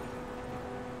 minutes.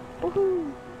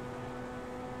 Woohoo!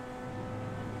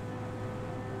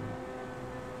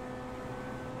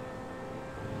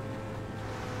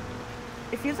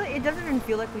 It feels like, it doesn't even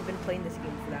feel like we've been playing this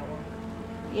game for that long.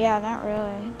 Yeah, not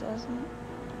really, it doesn't.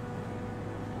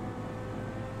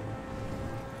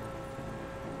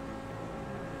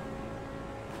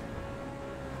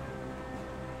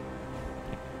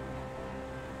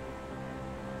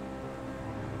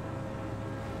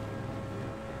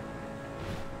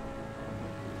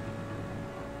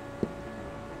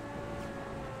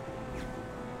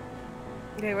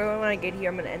 Okay, right when I get here,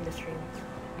 I'm gonna end the stream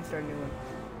and start a new one.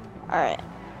 Alright.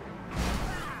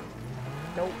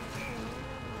 Nope.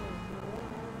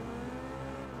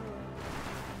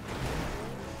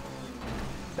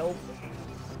 Nope.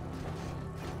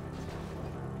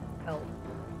 Help.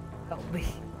 Help me.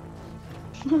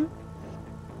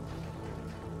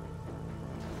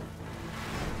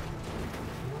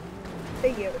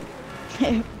 Thank you.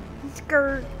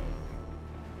 Skirt.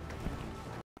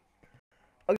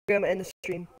 Okay, I'm gonna end the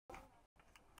stream.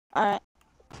 Alright.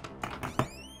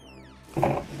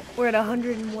 We're at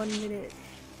 101 minutes.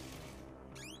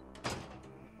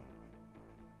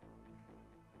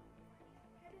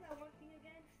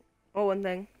 Oh, one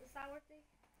thing.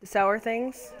 The sour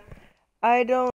things? I don't